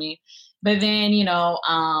 you know what I mean? But then,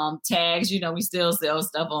 tags, we still sell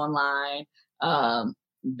stuff online.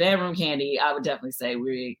 Bedroom Kandi, I would definitely say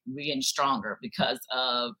we're getting stronger because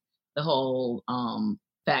of the whole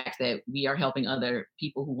fact that we are helping other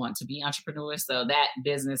people who want to be entrepreneurs. So that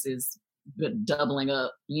business is doubling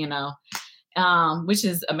up, which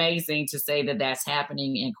is amazing to say that that's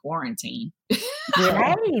happening in quarantine.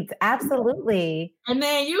 Right, absolutely. And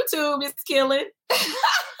then YouTube is killing.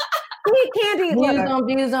 Kandi,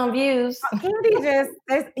 views on views. Kandi,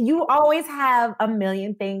 you always have a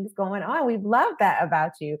million things going on. We love that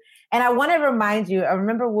about you. And I want to remind you, I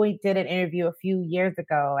remember we did an interview a few years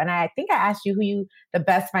ago, and I think I asked you the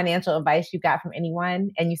best financial advice you got from anyone,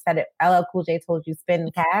 and you said it, LL Cool J told you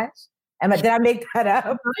spend cash. Did I make that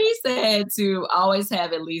up? He said to always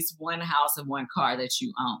have at least one house and one car that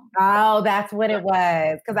you own. Oh, that's what it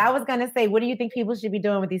was. Because I was going to say, what do you think people should be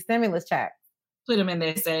doing with these stimulus checks? Put them in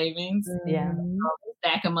their savings. Yeah.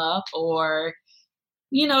 Stack them up. Or,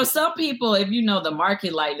 some people, if you know the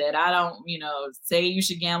market like that, I don't, say you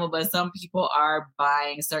should gamble, but some people are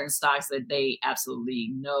buying certain stocks that they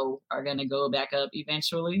absolutely know are going to go back up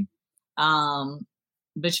eventually.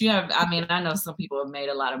 But I know some people have made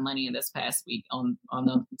a lot of money in this past week on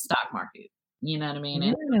the stock market. You know what I mean?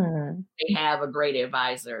 And they have a great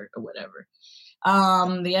advisor or whatever.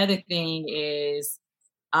 The other thing is,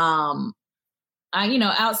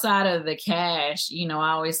 outside of the cash, I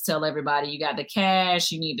always tell everybody, you got the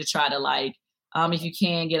cash, you need to try to if you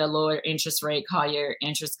can get a lower interest rate, call your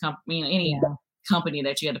interest company, any company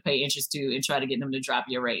that you have to pay interest to, and try to get them to drop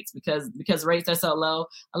your rates, because rates are so low.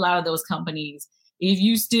 A lot of those companies, if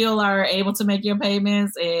you still are able to make your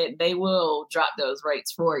payments, they will drop those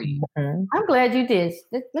rates for you. Mm-hmm. I'm glad you did.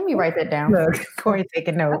 Let me write that down. Look, Corey, take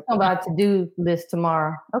a note. I'm about to do list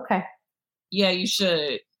tomorrow. Okay. Yeah, you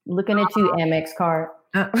should. Looking at you, Amex card.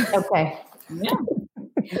 Okay. Yeah.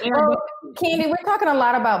 Well, Kandi, we're talking a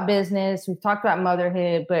lot about business. We've talked about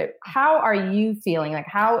motherhood, but how are you feeling?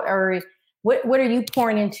 What are you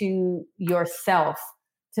pouring into yourself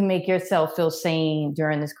to make yourself feel sane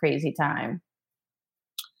during this crazy time?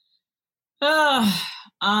 And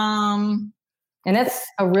that's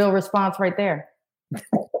a real response right there.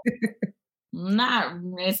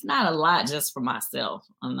 It's not a lot just for myself.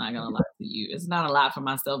 I'm not gonna lie to you. It's not a lot for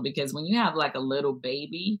myself, because when you have a little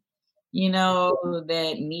baby,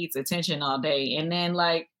 that needs attention all day. And then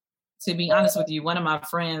to be honest with you, one of my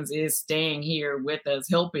friends is staying here with us,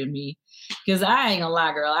 helping me, because I ain't gonna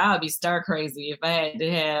lie, girl, I would be stir crazy if I had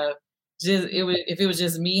to have if it was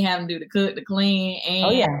just me having to do the cook, the clean, and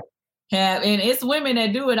Oh yeah. and it's women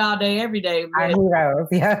that do it all day, every day. Our heroes,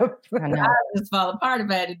 yep. I know. I just fall apart if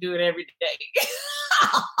I had to do it every day.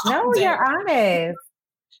 No, you're honest.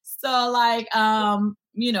 So like,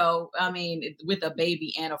 you know, I mean, with a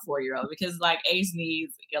baby and a 4-year-old, because like Ace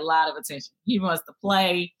needs a lot of attention. He wants to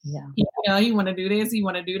play. Yeah. You know, he want to do this, he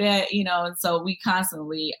want to do that, you know, and so we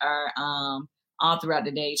constantly are all throughout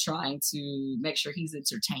the day trying to make sure he's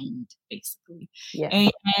entertained, basically. Yeah.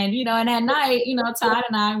 And you know, and at night, you know, Todd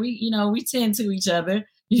and I, we tend to each other,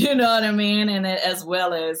 you know what I mean? And as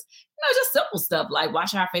well as, you know, just simple stuff like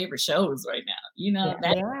watch our favorite shows right now. You know,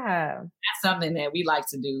 that's something that we like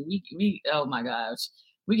to do. We oh my gosh,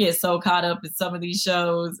 we get so caught up in some of these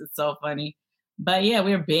shows. It's so funny. But yeah,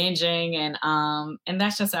 we're binging and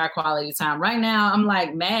that's just our quality time. Right now, I'm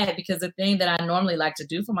like mad because the thing that I normally like to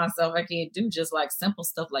do for myself, I can't do, just like simple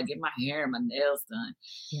stuff like get my hair and my nails done.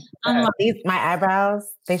 Yeah. My eyebrows,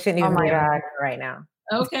 they shouldn't even be on right now.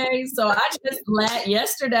 Okay, so I just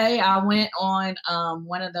yesterday I went on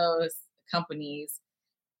one of those companies.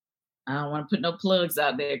 I don't want to put no plugs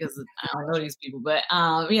out there because I don't know these people, but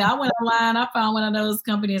yeah, I went online. I found one of those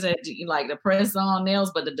companies that like the press on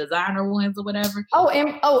nails, but the designer ones or whatever.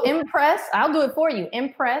 Impress. I'll do it for you.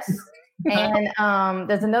 Impress. And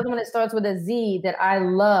there's another one that starts with a Z that I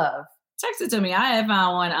love. Text it to me. I had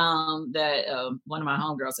found one that one of my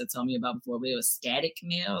homegirls had told me about before, but it was Static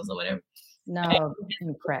Nails or whatever. No,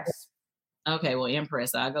 Impress. Okay, well,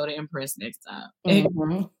 Impress. I'll go to Impress next time.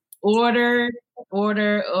 Mm-hmm. Order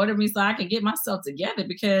me so I can get myself together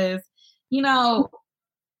because, you know,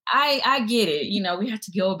 I get it. You know, we have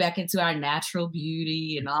to go back into our natural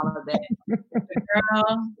beauty and all of that.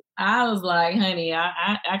 Girl, I was like, honey,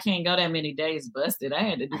 I can't go that many days busted. I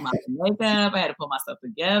had to do my makeup. I had to put myself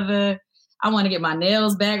together. I want to get my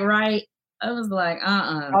nails back right. I was like,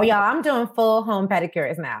 Oh, y'all, I'm doing full home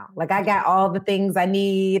pedicures now. Like, I got all the things I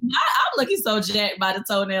need. I'm looking so jacked by the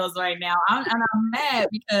toenails right now. I'm mad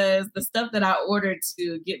because the stuff that I ordered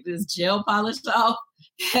to get this gel polished off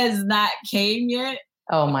has not came yet.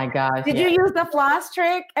 Oh my gosh. Did you use the floss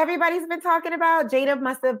trick everybody's been talking about? Jada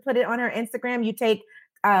must have put it on her Instagram. You take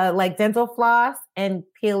like dental floss and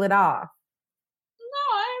peel it off.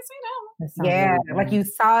 No, I ain't seen that. Yeah, like you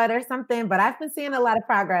saw it or something, but I've been seeing a lot of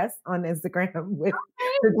progress on Instagram with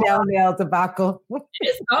the gel nail debacle.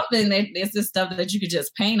 It's something that it's the stuff that you could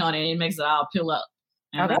just paint on it and it makes it all peel up.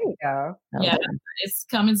 And there you go. Yeah, it's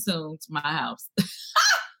coming soon to my house.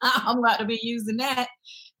 I'm about to be using that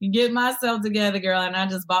and get myself together, girl. And I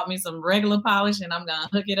just bought me some regular polish and I'm gonna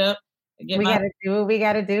hook it up. We gotta do what we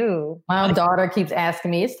gotta do. My daughter keeps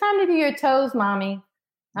asking me, "It's time to do your toes, mommy."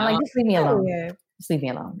 I'm like, just leave me alone. Yeah. Leave me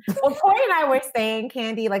alone. Well, Corey and I were saying,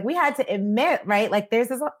 Kandi, like we had to admit, right? Like there's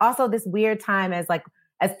also this weird time as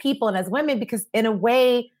people and as women, because in a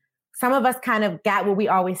way, some of us kind of got what we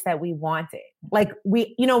always said we wanted. Like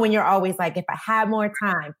we, you know, when you're always like, if I had more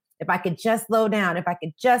time, if I could just slow down, if I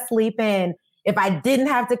could just sleep in, if I didn't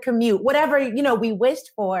have to commute, whatever, you know, we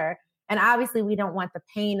wished for. And obviously we don't want the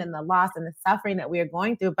pain and the loss and the suffering that we are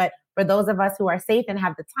going through. But for those of us who are safe and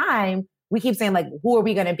have the time, we keep saying like, who are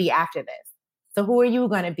we going to be after this? So who are you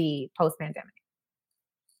going to be post-pandemic?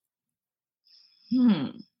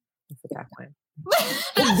 That's a tough one.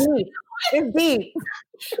 It's deep. It's deep.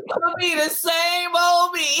 I'll be the same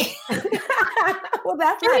old me. Well,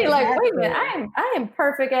 that's really like, wait a minute, I am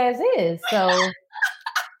perfect as is. So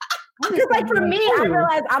because like for me, I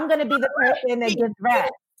realize I'm going to be the person that gets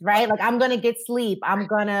rest, right? Like I'm going to get sleep. I'm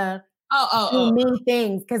going to do mean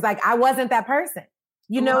things because like I wasn't that person.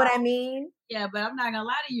 You know what I mean? Yeah, but I'm not going to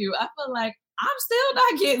lie to you. I feel like I'm still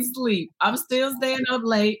not getting sleep. I'm still staying up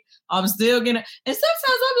late. I'm still getting, and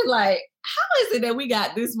sometimes I'll be like, how is it that we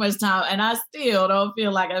got this much time and I still don't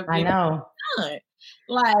feel like I'm getting done?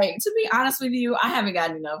 Like, to be honest with you, I haven't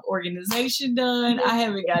got enough organization done. I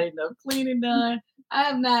haven't got enough cleaning done. I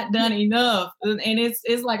have not done enough. And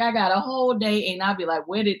it's like I got a whole day and I'll be like,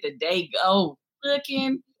 where did the day go?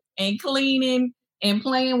 Cooking and cleaning and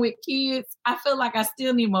playing with kids. I feel like I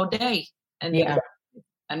still need more day. And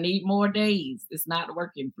I need more days. It's not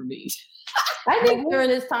working for me. I think during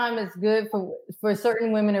this time it's good for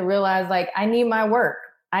certain women to realize like I need my work.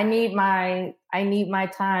 I need my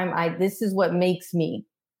time. This is what makes me.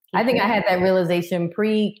 I think I had that realization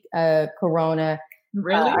pre-corona.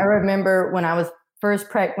 Really? I remember when I was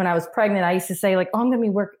pregnant, I used to say like, oh, I'm going to be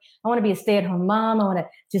work. I want to be a stay-at-home mom. I want to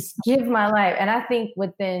just give my life. And I think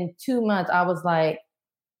within 2 months, I was like,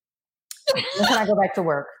 when can I go back to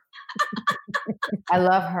work? I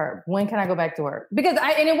love her. When can I go back to work? Because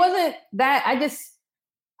it wasn't that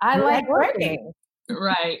I like working.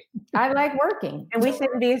 Right. I like working. And we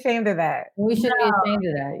shouldn't be ashamed of that. We shouldn't be ashamed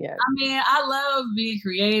of that yet. I mean, I love being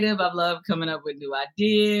creative. I love coming up with new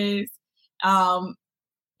ideas.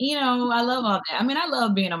 You know, I love all that. I mean, I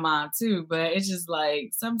love being a mom too, but it's just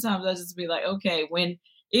like, sometimes I just be like, okay, when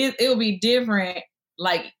it'll be different.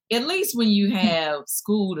 Like, at least when you have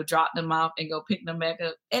school to drop them off and go pick them back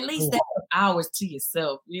up, at least that hours to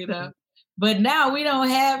yourself, you know? But now we don't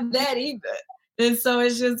have that either. And so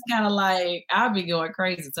it's just kind of like, I'll be going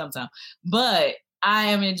crazy sometimes. But I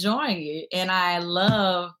am enjoying it. And I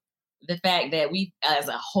love the fact that we, as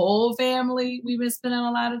a whole family, we've been spending a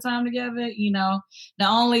lot of time together. You know, the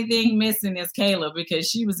only thing missing is Kayla, because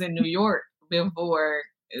she was in New York before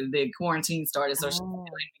the quarantine started. So she was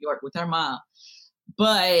in New York with her mom.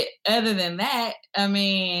 But other than that, I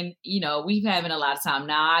mean, you know, we've having a lot of time.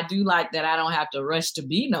 Now, I do like that I don't have to rush to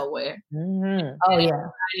be nowhere. Mm-hmm. Oh, yeah.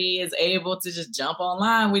 Everybody is able to just jump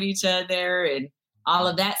online with each other and all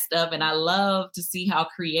of that stuff. And I love to see how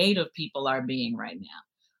creative people are being right now.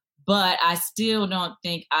 But I still don't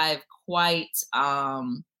think I've quite got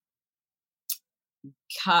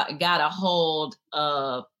a hold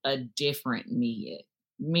of a different me yet.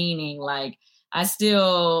 Meaning, like, I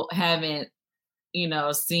still haven't, you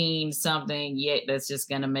know, seen something yet that's just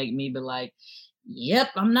going to make me be like, yep,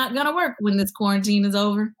 I'm not going to work when this quarantine is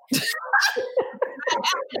over. I'm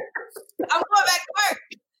going back to work.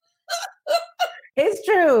 It's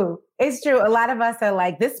true. It's true. A lot of us are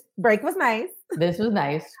like, this break was nice. This was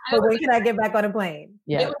nice. But when can I get back on a plane?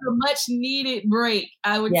 Yeah. It was a much needed break.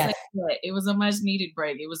 I would Yes. say that. It was a much needed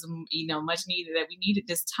break. It was, you know, much needed, that we needed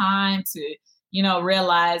this time to, you know,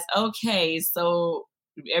 realize, okay, so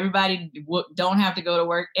everybody don't have to go to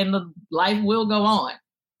work and the life will go on,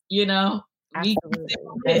 you know? Absolutely.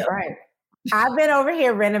 That's right. I've been over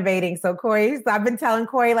here renovating. So I've been telling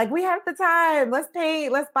Corey, like, we have the time. Let's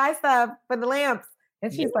paint. Let's buy stuff for the lamps.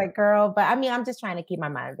 And she's like, girl, but I mean, I'm just trying to keep my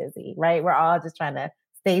mind busy, right? We're all just trying to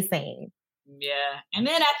stay sane. Yeah. And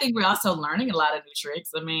then I think we're also learning a lot of new tricks.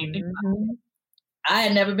 I mean, I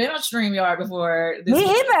had never been on StreamYard before. Me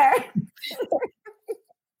either.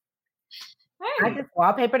 I just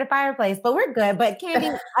wallpaper the fireplace, but we're good. But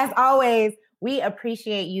Kandi, as always, we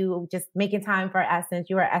appreciate you just making time for Essence.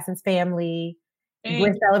 You are Essence family.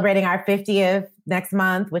 We're celebrating our 50th next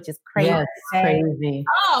month, which is crazy. Yes, crazy.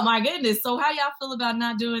 Oh my goodness. So how y'all feel about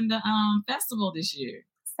not doing the festival this year?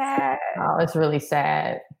 Sad. Oh, it's really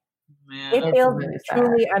sad. Man. It feels really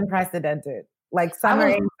truly unprecedented. Like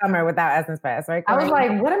summer without Essence Fest, right? I was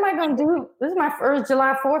like, what am I going to do? This is my first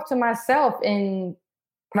July 4th to myself in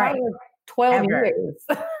probably 12 years.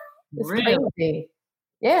 It's Really? crazy.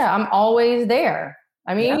 Yeah, I'm always there.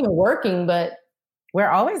 I mean, even working, but we're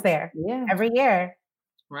always there. Yeah. Every year.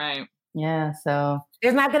 Right. Yeah, so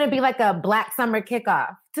there's not going to be like a Black Summer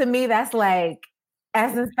kickoff. To me, that's like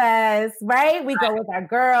Essence Fest, right? We go with our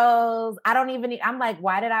girls. I don't even I'm like,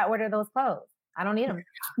 why did I order those clothes? I don't need them.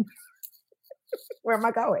 Where am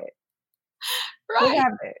I going? Right. We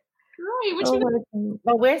have it. Right.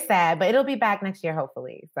 But we're sad, but it'll be back next year,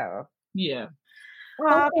 hopefully. So yeah.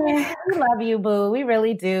 Well, we love you, boo. We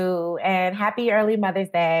really do. And happy early Mother's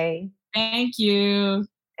Day. Thank you.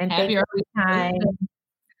 And happy early time.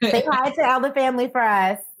 Say hi to all the family for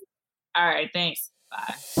us. All right. Thanks.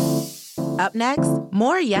 Bye. Up next,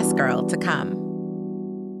 more Yes Girl to come.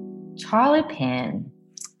 Charlie Penn.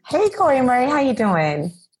 Hey, Corey Murray. How you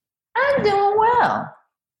doing? I'm doing well.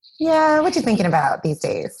 Yeah. What you thinking about these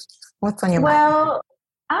days? What's on your mind? Well,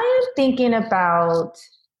 I am thinking about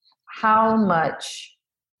how much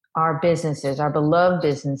our businesses, our beloved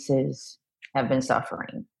businesses, have been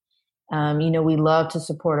suffering. You know, we love to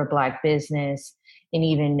support a Black business and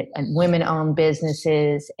even women-owned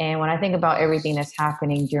businesses. And when I think about everything that's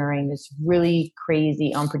happening during this really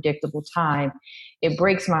crazy, unpredictable time, it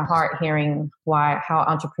breaks my heart hearing how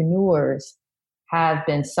entrepreneurs have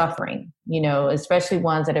been suffering, you know, especially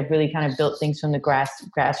ones that have really kind of built things from the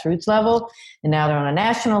grassroots level. And now they're on a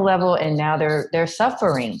national level and now they're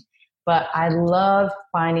suffering. But I love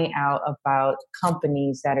finding out about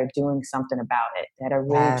companies that are doing something about it, that are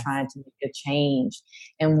really trying to make a change.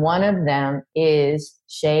 And one of them is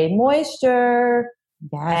Shea Moisture.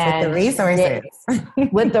 Yes, with the resources.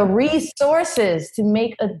 With the resources to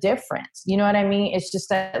make a difference. You know what I mean? It's just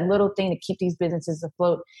that little thing to keep these businesses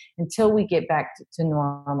afloat until we get back to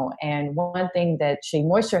normal. And one thing that Shea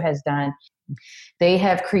Moisture has done, they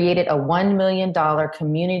have created a $1 million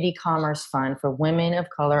community commerce fund for women of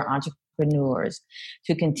color entrepreneurs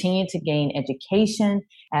to continue to gain education,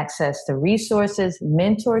 access to resources,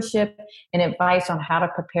 mentorship, and advice on how to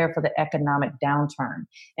prepare for the economic downturn.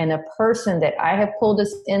 And the person that I have pulled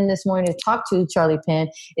us in this morning to talk to, Charlie Penn,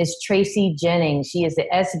 is Tracy Jennings. She is the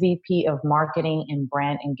SVP of Marketing and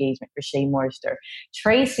Brand Engagement for Shea Moisture.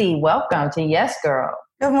 Tracy, welcome to Yes Girl.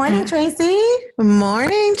 Good morning, Tracy.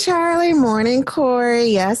 Morning, Charlie. Morning, Corey.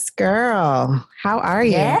 Yes, girl. How are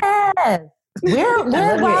you? Yes. We're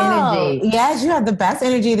love your well. energy. Yes, you have the best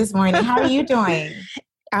energy this morning. How are you doing?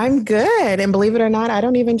 I'm good. And believe it or not, I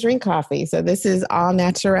don't even drink coffee. So this is all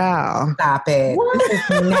natural. Stop it. What?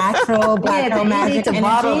 This is natural black girl magic to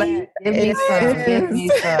bottle energy. that. Give me some. Give me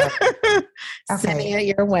some. Sending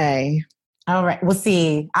it your way. All right. We'll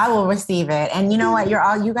see. I will receive it. And you know what?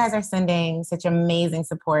 You guys are sending such amazing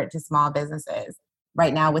support to small businesses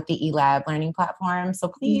right now with the eLab learning platform. So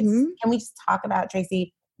please, can we just talk about,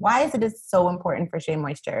 Tracy, why is it so important for Shea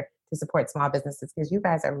Moisture to support small businesses? Because you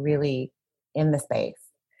guys are really in the space.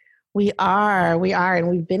 We are. And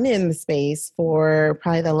we've been in the space for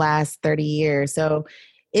probably the last 30 years. So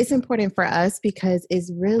it's important for us because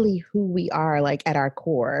it's really who we are, like at our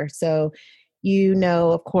core. So you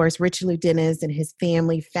know, of course, Richard Dennis and his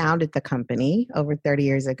family founded the company over 30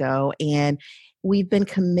 years ago. And we've been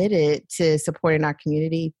committed to supporting our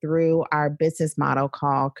community through our business model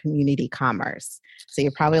called community commerce. So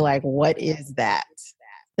you're probably like, what is that?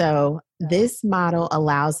 So this model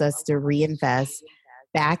allows us to reinvest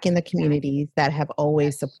back in the communities that have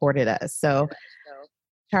always supported us. So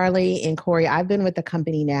Charlie and Corey, I've been with the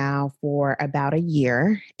company now for about a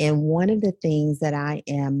year. And one of the things that I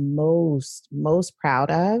am most proud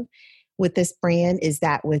of with this brand is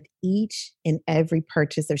that with each and every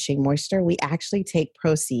purchase of Shea Moisture, we actually take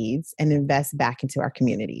proceeds and invest back into our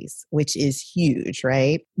communities, which is huge,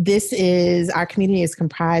 right? Our community is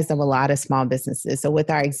comprised of a lot of small businesses. So with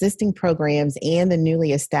our existing programs and the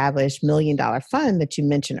newly established $1 million fund that you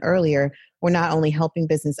mentioned earlier, we're not only helping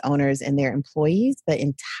business owners and their employees, but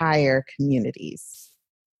entire communities.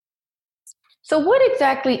 So what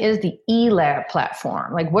exactly is the eLab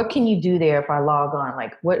platform? Like, what can you do there if I log on?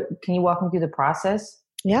 Like, what can you walk me through the process?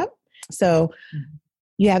 Yep. So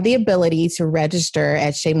you have the ability to register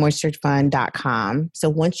at SheaMoistureFund.com. So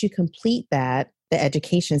once you complete that, the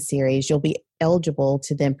education series, you'll be eligible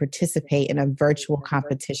to then participate in a virtual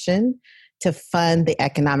competition to fund the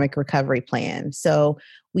economic recovery plan. So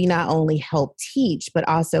we not only help teach, but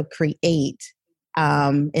also create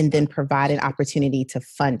and then provide an opportunity to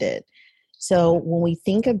fund it. So when we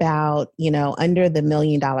think about, under the $1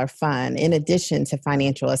 million fund, in addition to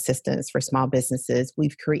financial assistance for small businesses,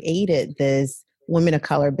 we've created this Women of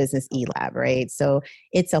Color Business eLab, right? So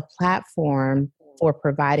it's a platform for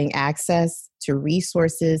providing access to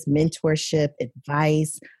resources, mentorship,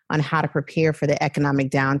 advice on how to prepare for the economic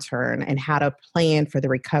downturn and how to plan for the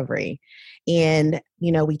recovery. And,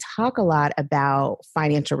 we talk a lot about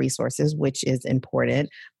financial resources, which is important,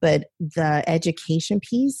 but the education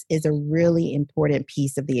piece is a really important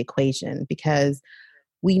piece of the equation because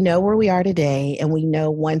we know where we are today. And we know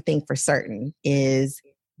one thing for certain is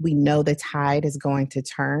we know the tide is going to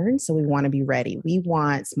turn. So we want to be ready. We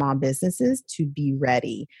want small businesses to be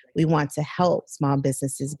ready. We want to help small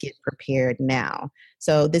businesses get prepared now.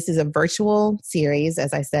 So this is a virtual series.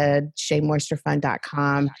 As I said,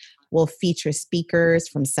 SheaMoistureFund.com will feature speakers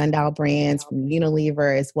from Sundial Brands, from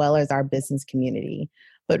Unilever, as well as our business community.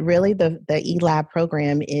 But really the eLab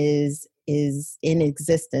program is in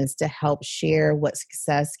existence to help share what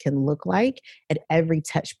success can look like at every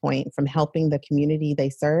touch point, from helping the community they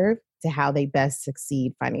serve to how they best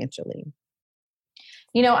succeed financially.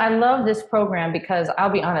 I love this program because I'll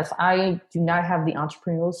be honest, I do not have the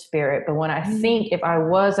entrepreneurial spirit, but when I think if I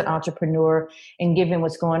was an entrepreneur and given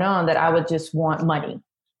what's going on, that I would just want money.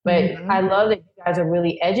 But I love that you guys are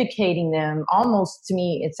really educating them. Almost to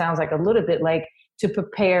me, it sounds like a little bit like to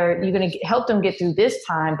prepare, you're going to help them get through this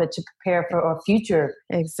time, but to prepare for future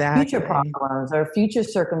problems or future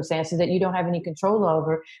circumstances that you don't have any control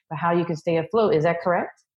over, but how you can stay afloat. Is that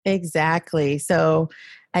correct? Exactly. So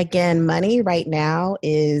again, money right now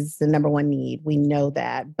is the number one need. We know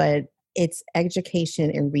that, but it's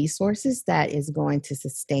education and resources that is going to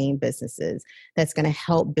sustain businesses, that's going to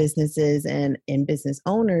help businesses and business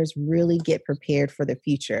owners really get prepared for the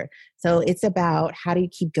future. So it's about how do you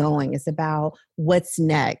keep going? It's about what's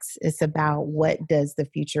next. It's about what does the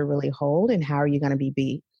future really hold and how are you going to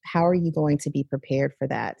be prepared for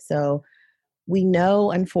that? So we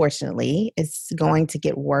know, unfortunately, it's going to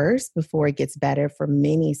get worse before it gets better for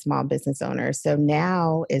many small business owners. So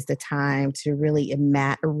now is the time to really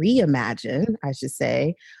reimagine,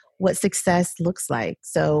 what success looks like.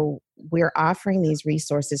 So we're offering these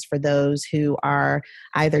resources for those who are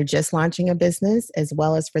either just launching a business, as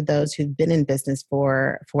well as for those who've been in business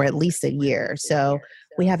for at least a year. So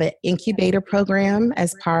we have an incubator program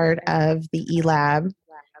as part of the eLab,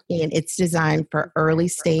 and it's designed for early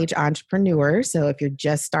stage entrepreneurs. So if you're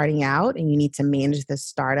just starting out and you need to manage the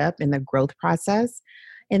startup and the growth process.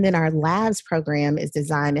 And then our labs program is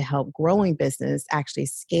designed to help growing business actually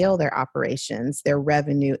scale their operations, their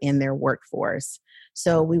revenue, and their workforce.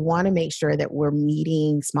 So we want to make sure that we're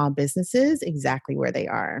meeting small businesses exactly where they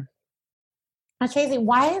are. Now, Tracy,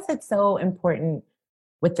 why is it so important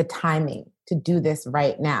with the timing to do this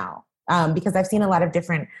right now? Because I've seen a lot of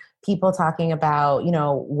different people talking about,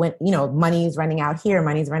 when, money's running out here,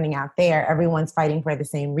 money's running out there. Everyone's fighting for the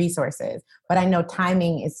same resources. But I know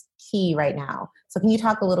timing is key right now. So can you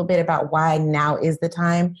talk a little bit about why now is the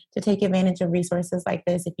time to take advantage of resources like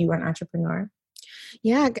this if you are an entrepreneur?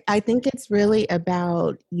 Yeah, I think it's really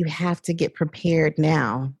about you have to get prepared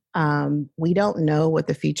now. We don't know what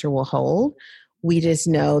the future will hold. We just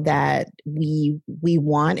know that we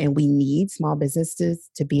want and we need small businesses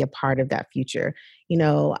to be a part of that future.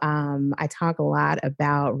 I talk a lot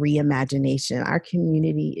about reimagination. Our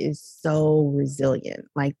community is so resilient.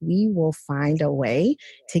 Like, we will find a way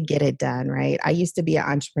to get it done, right? I used to be an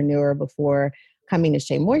entrepreneur before coming to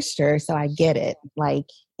Shea Moisture, so I get it. Like,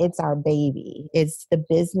 it's our baby. It's the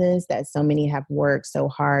business that so many have worked so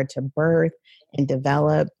hard to birth and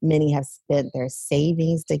develop. Many have spent their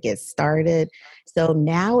savings to get started. So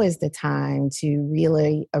now is the time to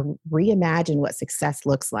really reimagine what success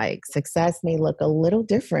looks like. Success may look a little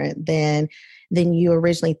different than you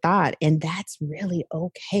originally thought, and that's really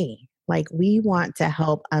okay. Like, we want to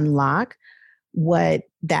help unlock what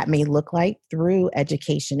that may look like through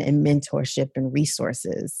education and mentorship and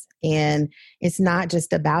resources. And it's not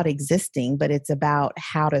just about existing, but it's about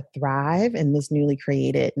how to thrive in this newly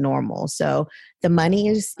created normal. So the money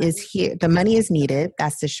is here. The money is needed.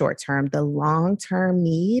 That's the short term. The long-term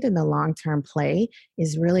need and the long-term play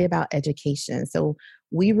is really about education. So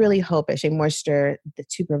we really hope at Shea Moisture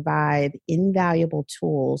to provide invaluable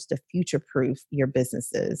tools to future-proof your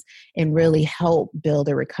businesses and really help build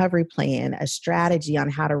a recovery plan, a strategy on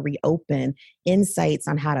how to reopen, insights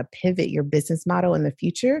on how to pivot your business model in the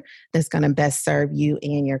future that's going to best serve you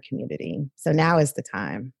and your community. So now is the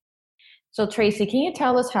time. So Tracy, can you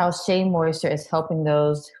tell us how Shea Moisture is helping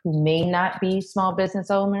those who may not be small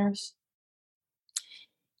business owners?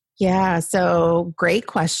 Yeah, so great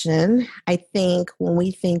question. I think when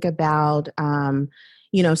we think about,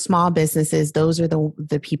 small businesses, those are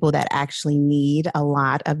the people that actually need a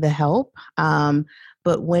lot of the help.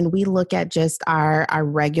 But when we look at just our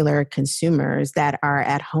regular consumers that are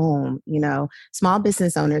at home, small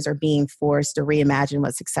business owners are being forced to reimagine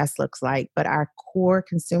what success looks like. But our core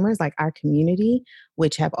consumers, like our community,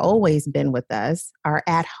 which have always been with us, are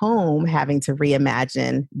at home having to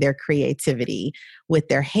reimagine their creativity with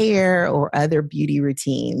their hair or other beauty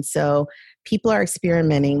routines. So people are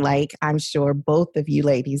experimenting, like I'm sure both of you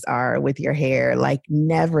ladies are, with your hair like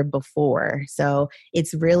never before. So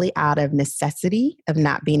it's really out of necessity of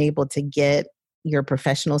not being able to get your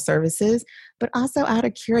professional services, but also out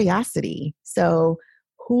of curiosity. So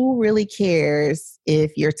who really cares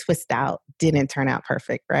if your twist out didn't turn out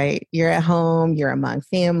perfect, right? You're at home, you're among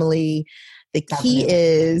family. The key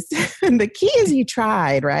is you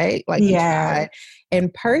tried, right? Like, you tried.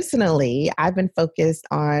 And personally, I've been focused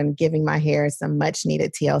on giving my hair some much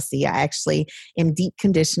needed TLC. I actually am deep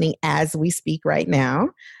conditioning as we speak right now.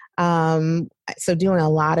 So doing a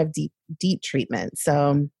lot of deep treatment.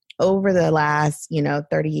 So over the last,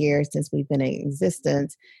 30 years since we've been in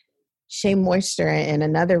existence, Shea Moisture, and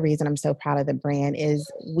another reason I'm so proud of the brand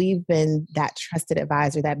is we've been that trusted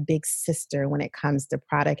advisor, that big sister when it comes to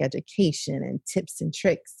product education and tips and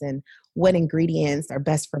tricks and what ingredients are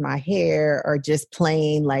best for my hair, or just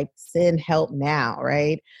plain like send help now,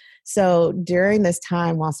 right? So during this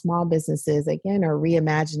time, while small businesses, again, are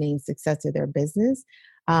reimagining success of their business,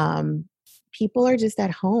 people are just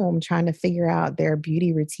at home trying to figure out their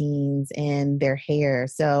beauty routines and their hair.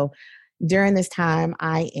 So during this time,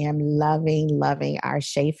 I am loving our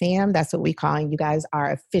Shea Fam. That's what we call it. You guys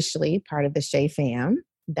are officially part of the Shea Fam.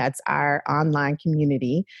 That's our online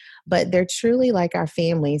community. But they're truly like our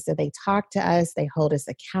family. So they talk to us, they hold us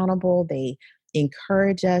accountable, they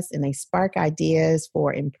encourage us, and they spark ideas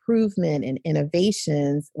for improvement and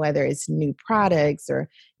innovations, whether it's new products or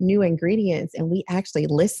new ingredients. And we actually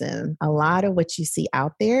listen. A lot of what you see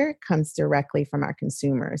out there comes directly from our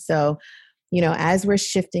consumers. So as we're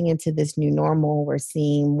shifting into this new normal, we're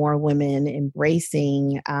seeing more women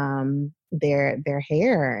embracing their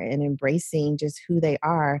hair and embracing just who they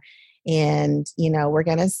are. And, we're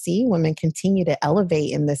going to see women continue to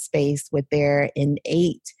elevate in this space with their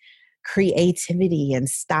innate creativity and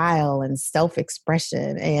style and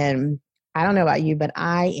self-expression. And I don't know about you, but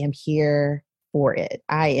I am here for it.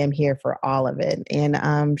 I am here for all of it.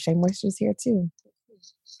 And Shea Moisture's here too.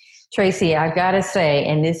 Tracy, I gotta say,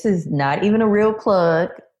 and this is not even a real plug,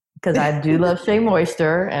 because I do love Shea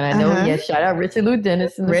Moisture, and I know, yes, shout out Richard Lou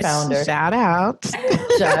Dennison, the founder. Shout out.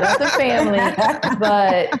 Shout out the family.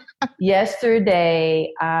 But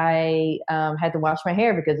yesterday, I had to wash my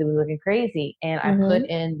hair because it was looking crazy, and I put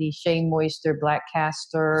in the Shea Moisture Black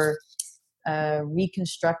Castor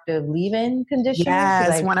reconstructive leave-in conditioner.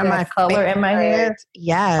 Yes, one of my color in my hair.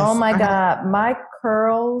 Yes. Oh my God, my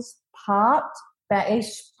curls popped. That it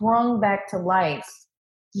sprung back to life.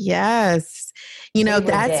 Yes.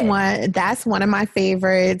 That's one of my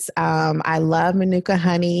favorites. I love Manuka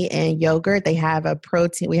honey and yogurt. We have a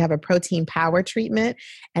protein power treatment.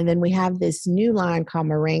 And then we have this new line called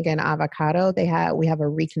moringa and avocado. We have a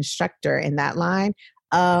reconstructor in that line.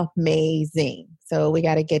 Amazing. So we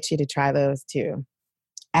got to get you to try those too.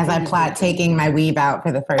 As I plot taking my weave out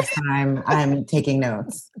for the first time, I'm taking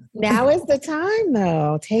notes. Now is the time,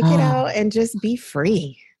 though. Take it out and just be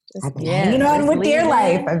free. I've been hanging on with dear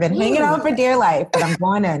life. I've been hanging on for dear life, but I'm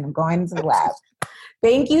going into the lab.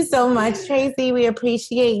 Thank you so much, Tracy. We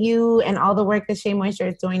appreciate you and all the work that Shea Moisture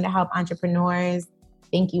is doing to help entrepreneurs.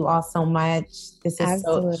 Thank you all so much. This is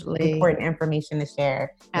so important information to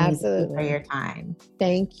share. Absolutely. Thank you for your time.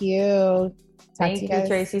 Thank you. Thank you,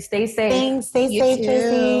 Tracy. Stay safe. Thanks. Stay safe,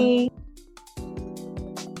 Tracy.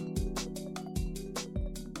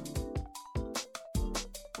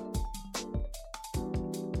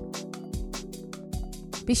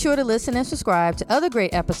 Be sure to listen and subscribe to other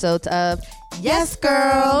great episodes of Yes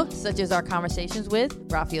Girl, such as our conversations with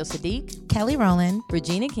Raphael Sadiq, Kelly Rowland,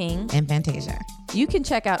 Regina King, and Fantasia. You can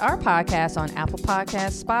check out our podcast on Apple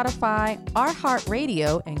Podcasts, Spotify,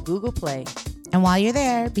 iHeartRadio, and Google Play. And while you're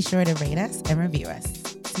there, be sure to rate us and review us.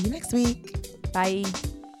 See you next week. Bye.